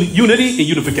true unity and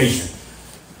unification.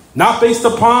 Not based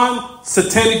upon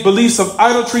satanic beliefs of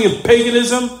idolatry and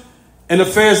paganism and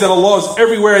affairs that Allah is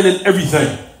everywhere and in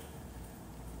everything.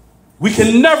 We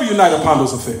can never unite upon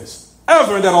those affairs.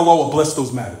 Ever, and that Allah will bless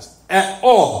those matters. At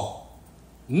all.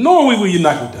 Nor we will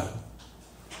unite with them.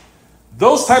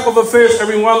 Those type of affairs,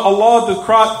 everyone,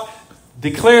 Allah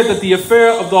declared that the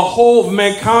affair of the whole of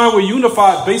mankind were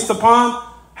unified based upon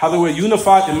how they were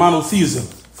unified in monotheism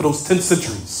for those 10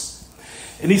 centuries.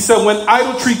 And he said when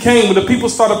idolatry came, when the people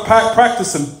started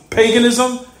practicing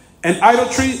paganism and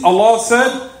idolatry, Allah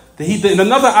said, that in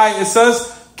another ayah it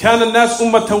says, كَانَ النَّاسُ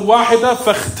أُمَّةً وَاحِدًا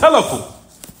فَاخْتَلَفُوا.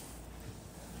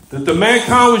 That the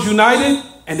mankind was united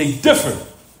and they differed.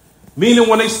 Meaning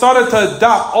when they started to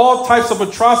adopt all types of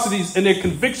atrocities in their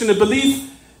conviction and belief,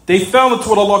 they fell into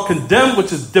what Allah condemned,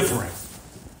 which is differing.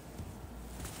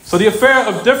 So the affair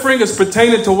of differing is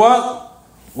pertaining to what?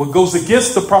 What goes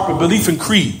against the proper belief and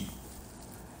creed.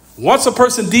 Once a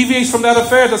person deviates from that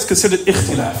affair, that's considered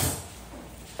ikhtilaf.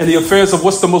 And the affairs of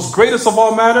what's the most greatest of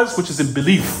all matters, which is in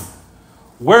belief.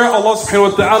 Where Allah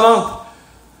subhanahu wa ta'ala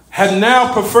had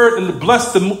now preferred and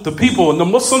blessed the people and the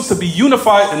Muslims to be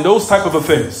unified in those type of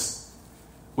affairs.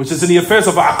 Which is in the affairs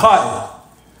of aqa'id.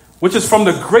 Which is from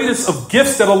the greatest of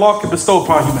gifts that Allah can bestow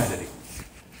upon humanity.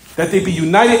 That they be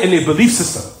united in their belief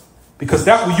system. Because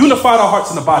that will unify the hearts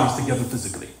and the bodies together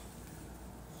physically.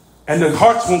 And the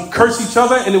hearts won't curse each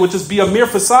other, and it would just be a mere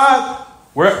facade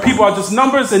where people are just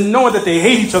numbers and knowing that they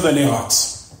hate each other in their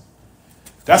hearts.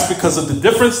 That's because of the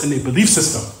difference in their belief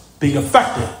system being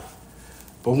affected.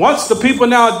 But once the people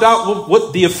now adopt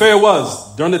what the affair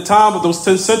was during the time of those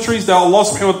 10 centuries that Allah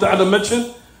subhanahu wa ta'ala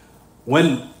mentioned,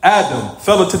 when Adam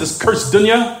fell into this cursed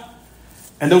dunya,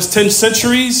 and those 10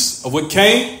 centuries of what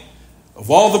came, of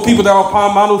all the people that are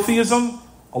upon monotheism,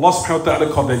 Allah subhanahu wa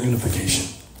ta'ala called that unification.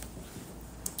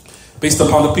 Based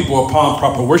upon the people upon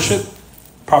proper worship,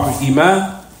 proper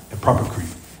iman, and proper creed.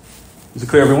 Is it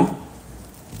clear, everyone?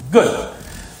 Good.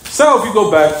 So if you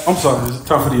go back, I'm sorry, is it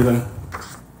time for the event?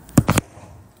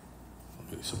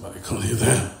 Somebody come to the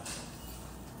event.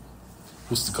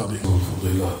 What's the qadi?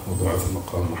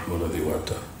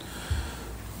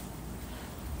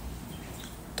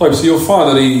 So you'll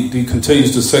find that he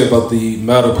continues to say about the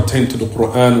matter pertaining to the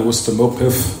Quran, what's the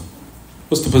mawqif,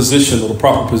 what's the position or the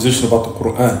proper position about the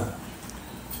Quran.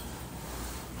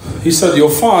 He said you'll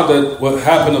find that what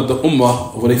happened of the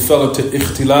ummah when they fell into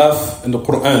ikhtilaf in the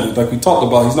Quran, like we talked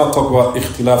about, he's not talking about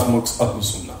ikhtilaf amongst Ahlul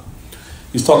Sunnah.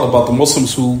 He's talking about the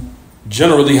Muslims who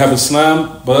generally have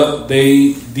Islam, but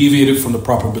they deviated from the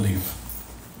proper belief.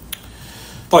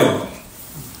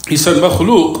 He said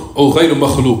makhluq or ghayr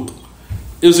makhluq.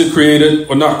 Is it created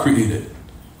or not created?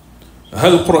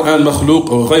 هل القرآن مخلوق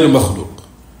أو غير مخلوق?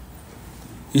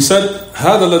 He said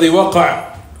هذا الذي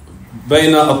وقع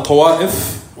بين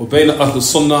الطوائف وبين أهل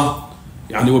السنة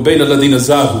يعني وبين الذين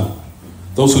زاغوا,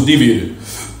 those who deviated.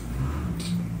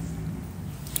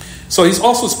 So he's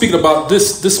also speaking about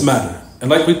this matter. And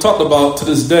like we talked about to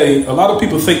this day, a lot of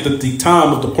people think that the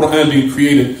time of the Quran being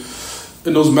created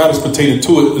and those matters pertaining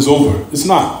to it is over. It's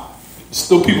not.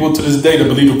 Still people to this day that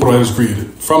believe the Quran is created.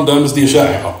 From them is the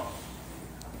Asha'ira.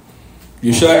 The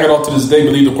Asha'ira to this day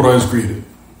believe the Quran is created.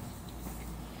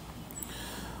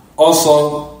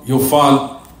 Also, you'll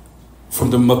find from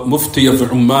the Mufti of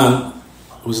the Umman,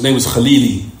 whose name is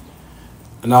Khalili.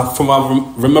 And I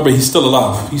remember he's still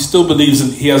alive. He still believes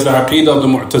he has the Aqeedah of the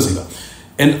Mu'tazila.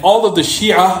 And all of the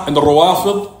Shia and the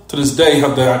Rawafid to this day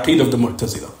have the Aqeedah of the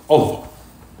Mu'tazila. All of them.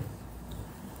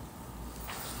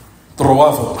 The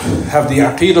Rawafid have the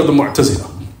Aqeedah of the Mu'tazila.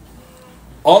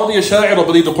 All the Asha'ira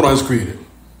believe the Quran is created.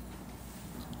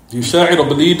 The Asha'ira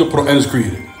believe the Quran is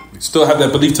created. They still have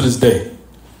that belief to this day.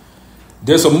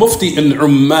 There's a Mufti in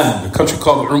Umman, a country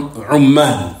called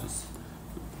Umman.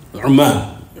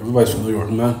 Umman. Everybody's familiar with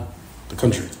Umman? The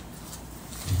country.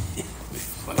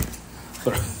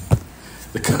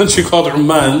 The country called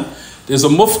Umman. There's a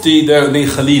Mufti there named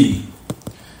Khalili.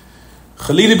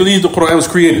 Khalili believes the Quran was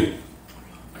created.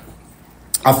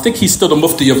 I think he's still the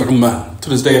Mufti of Umman to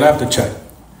this day, and I have to check.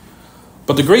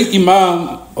 But the great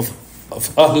Imam of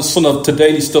Ahlul Sunnah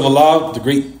today, he's still alive. The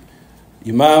great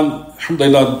Imam,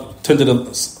 alhamdulillah, attended a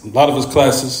lot of his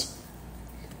classes.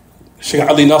 Shaykh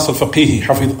Ali Nasr Faqihi,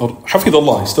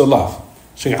 Hafidullah, he's still alive.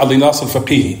 Shaykh Ali Nasr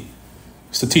Faqihi,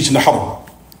 he's to teach in the Haram.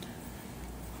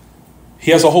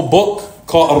 He has a whole book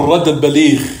called Al-Radd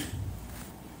al-Baligh.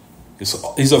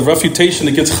 He's a refutation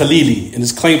against Khalili and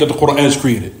his claim that the Quran is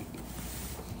created.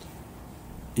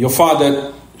 You'll find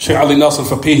that Shaykh Ali Nasr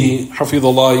Faqihi,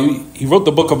 Hafidhullah, he wrote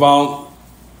the book around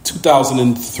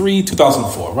 2003,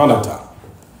 2004, around that time.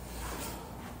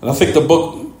 And I think the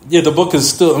book is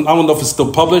still, I don't know if it's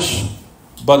still published,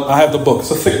 but I have the book.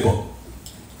 It's a thick book.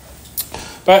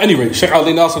 But at any rate, Shaykh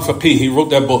Ali Nasr Faqihi, he wrote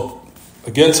that book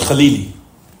against Khalili,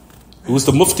 who was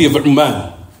the Mufti of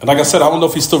Oman. And like I said, I don't know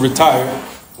if he's still retired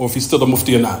or if he's still the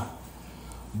Mufti or not.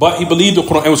 But he believed the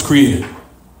Quran was created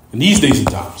in these days and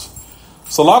times.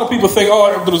 So a lot of people think,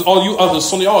 oh, all you other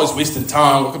Sunni always wasting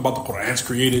time talking about the Quran's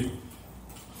created.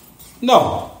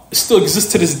 No, it still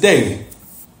exists to this day.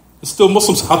 There's still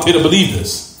Muslims out there that believe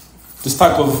this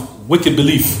type of wicked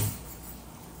belief.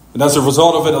 And as a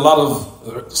result of it, a lot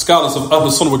of scholars of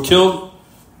other Sunnah were killed,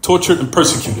 tortured, and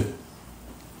persecuted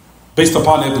based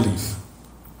upon their belief.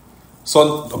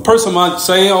 So a person might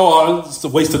say, oh, it's a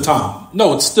waste of time.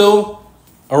 No, it's still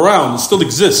around. It still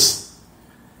exists.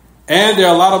 And there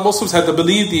are a lot of Muslims that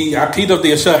believe the aqeedah of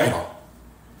the Asha'ira.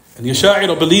 And the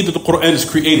Asha'ira believe that the Quran is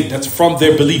created. That's from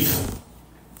their belief.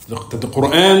 That the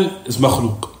Quran is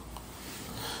makhluk.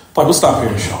 But we'll stop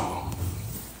here, inshallah.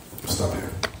 We'll stop here.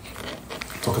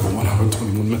 Talking for 1 hour and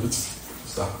 21 minutes.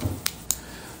 Stop.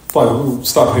 But we'll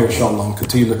stop here, inshallah, and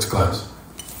continue next class.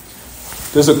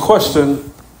 There's a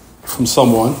question from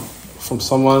someone.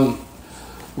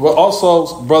 Well,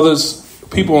 also, brothers,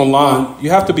 people online, you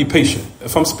have to be patient.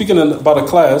 If I'm speaking about a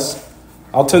class,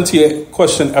 I'll tend to your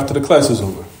question after the class is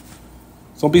over.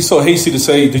 Don't be so hasty to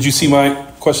say, did you see my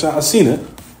question? I've seen it,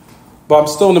 but I'm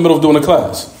still in the middle of doing a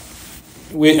class.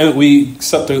 We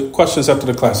accept the questions after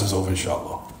the class is over,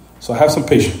 inshallah. So have some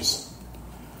patience.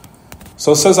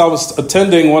 So it says, I was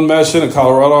attending one masjid in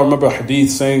Colorado. I remember a hadith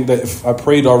saying that if I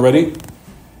prayed already,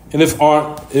 and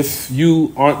if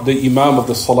you aren't the imam of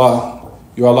the salah,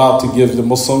 you're allowed to give the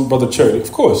Muslim brother charity.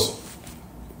 Of course.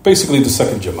 Basically the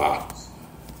second jama'ah.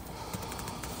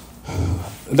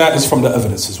 And that is from the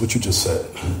evidences, what you just said.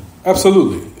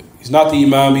 Absolutely. He's not the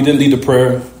imam, he didn't lead the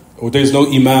prayer. Or there's no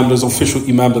imam, there's no official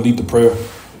imam to lead the prayer.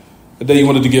 And then you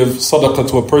wanted to give sadaqah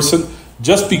to a person.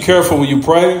 Just be careful when you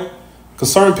pray,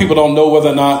 because certain people don't know whether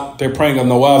or not they're praying a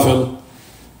nawafil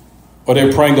or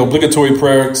they're praying the obligatory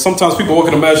prayer. Sometimes people walk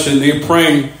in the masjid and they're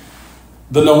praying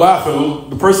the nawafil.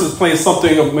 The person is playing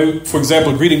something of, maybe, for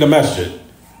example, greeting the masjid,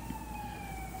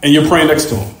 and you're praying next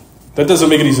to him. That doesn't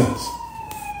make any sense.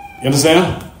 You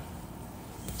understand?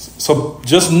 So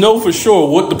just know for sure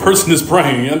what the person is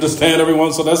praying. You understand,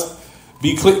 everyone? So that's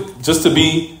be clear, just to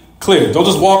be clear. Don't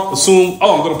just walk, assume,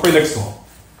 oh, I'm going to pray next to him.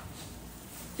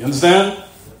 You understand?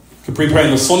 You could be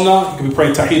praying the sunnah, you could be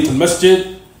praying tahiyyat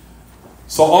al-masjid.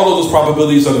 So all of those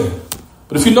probabilities are there.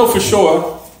 But if you know for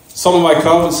sure, someone might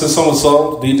come and say,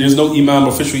 so-and-so, there's no imam,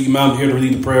 official imam here to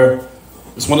lead the prayer.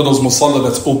 It's one of those musalla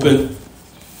that's open.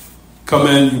 Come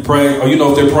in, you pray. Oh, you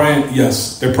know if they're praying?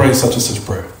 Yes, they're praying such and such a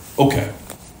prayer. Okay.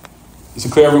 Is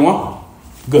it clear, everyone?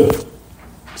 Good.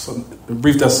 So, in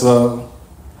brief, that's the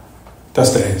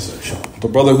answer. The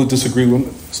brother who disagreed with me,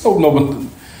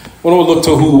 we don't look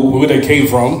to where they came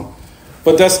from,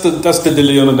 but that's the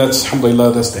dalil, and that's,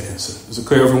 alhamdulillah, that's the answer. Is it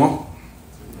clear, everyone?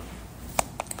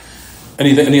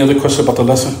 Any other question about the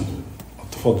lesson?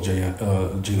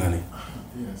 Jilani.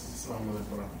 Yes.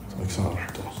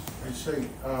 Hey, Shaykh,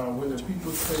 when the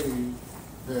people say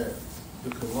that the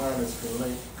Quran is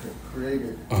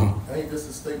created, ain't this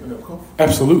a statement of kufr?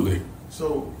 Absolutely.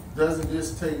 So doesn't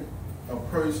this take a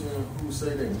person who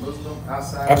say they're Muslim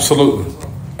outside? Absolutely.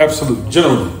 Absolutely.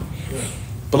 Generally. Yeah.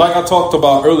 But like I talked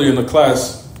about earlier in the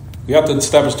class, we have to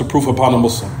establish the proof upon a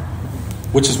Muslim,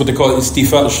 which is what they call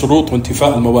istifa al-shurut wa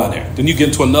intifa al-mawani'. Then you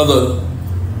get to a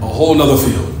whole other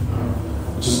field,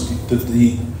 which is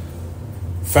the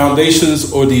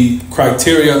foundations or the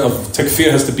criteria of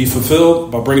takfir has to be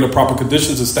fulfilled by bringing the proper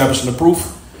conditions, establishing the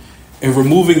proof, and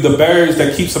removing the barriers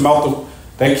that keeps them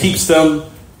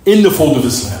in the fold of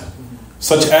Islam,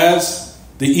 such as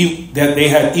that they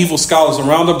had evil scholars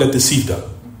around them that deceived them,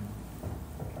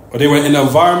 or they were in an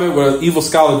environment where an evil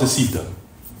scholar deceived them,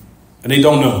 and they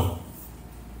don't know.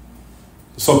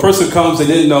 So a person comes, they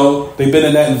didn't know, they've been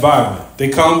in that environment. They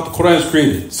come, the Quran is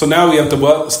created. So now we have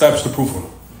to establish the proof on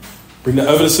them. Bring the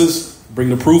evidences, bring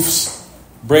the proofs,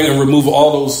 bring and remove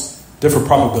all those different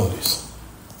probabilities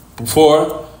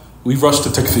before we rush to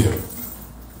takfir.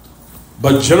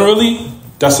 But generally,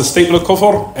 that's a statement of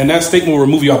kufr, and that statement will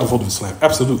remove you out the fold of Islam.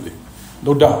 Absolutely.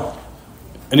 No doubt.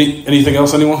 Anything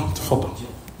else, anyone?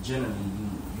 Generally,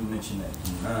 you mentioned that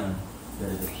iman,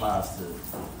 that it applies to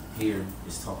here,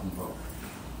 is talking about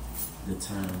the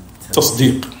term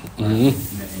tasdeeq.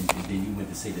 Mm-hmm. And then you went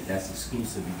to say that that's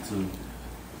exclusively to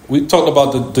we talked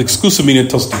about the exclusive meaning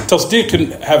of tasdeeq. Tasdeeq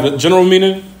can have a general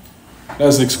meaning.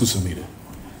 That's an exclusive meaning.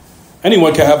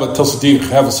 Anyone can have a tasdeeq,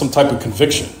 have some type of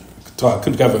conviction.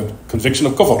 Could have a conviction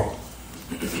of kufr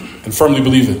and firmly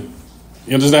believe it.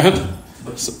 You understand?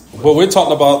 But we're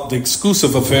talking about the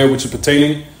exclusive affair, which is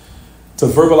pertaining to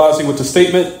verbalizing with the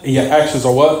statement, and your actions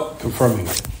are what? Confirming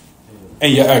it.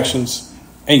 And your actions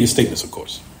and your statements, of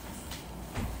course.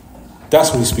 That's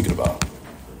what he's speaking about.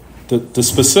 The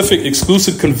specific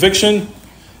exclusive conviction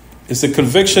is the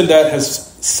conviction that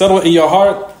has settled in your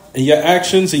heart, and your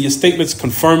actions and your statements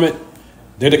confirm it.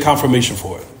 They're the confirmation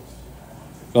for it.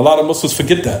 And a lot of Muslims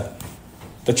forget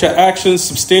that your actions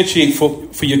substantiate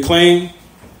for your claim,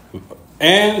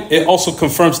 and it also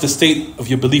confirms the state of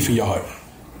your belief in your heart.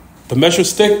 The measuring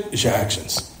stick is your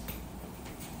actions.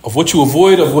 Of what you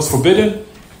avoid, of what's forbidden,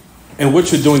 and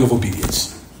what you're doing of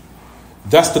obedience.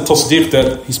 That's the tasdeeq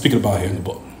that he's speaking about here in the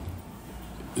book.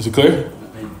 Is it clear?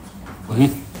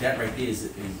 That right there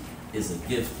is a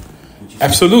gift.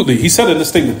 Absolutely. He said in the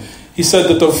statement, he said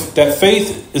that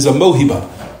faith is a mohiba,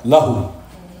 lahu.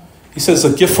 He says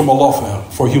it's a gift from Allah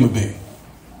for a human being.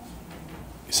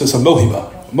 He says a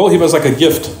mohiba. Mohiba is like a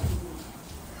gift.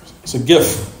 It's a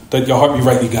gift that your heart be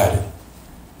rightly guided.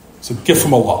 It's a gift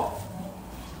from Allah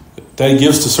that He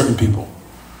gives to certain people.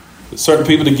 Certain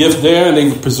people, the gift there, and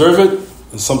they preserve it,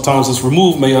 and sometimes it's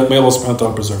removed. May Allah subhanahu wa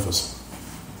ta'ala preserve us.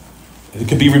 It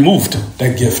can be removed,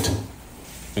 that gift.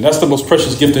 And that's the most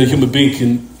precious gift that a human being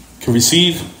can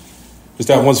receive, is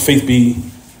that one's faith be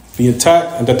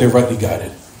intact and that they're rightly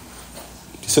guided.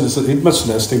 He mentioned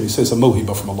that statement. He says it's a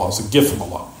mohiba from Allah. It's a gift from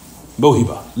Allah.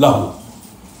 Mohiba, lahu.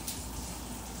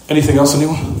 Anything else,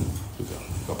 anyone?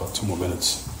 We've got about 2 more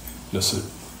minutes. That's it.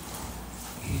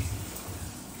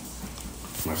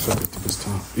 My favorite this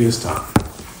time. It is time.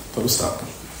 So we stop.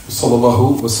 صلى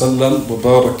الله وسلم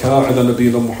وبارك على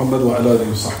نبينا محمد وعلى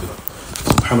آله وصحبه.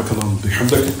 سبحانك اللهم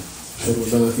وبحمدك أشهد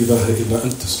أن لا إله إلا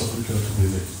أنت أستغفرك وأتوب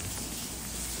إليك.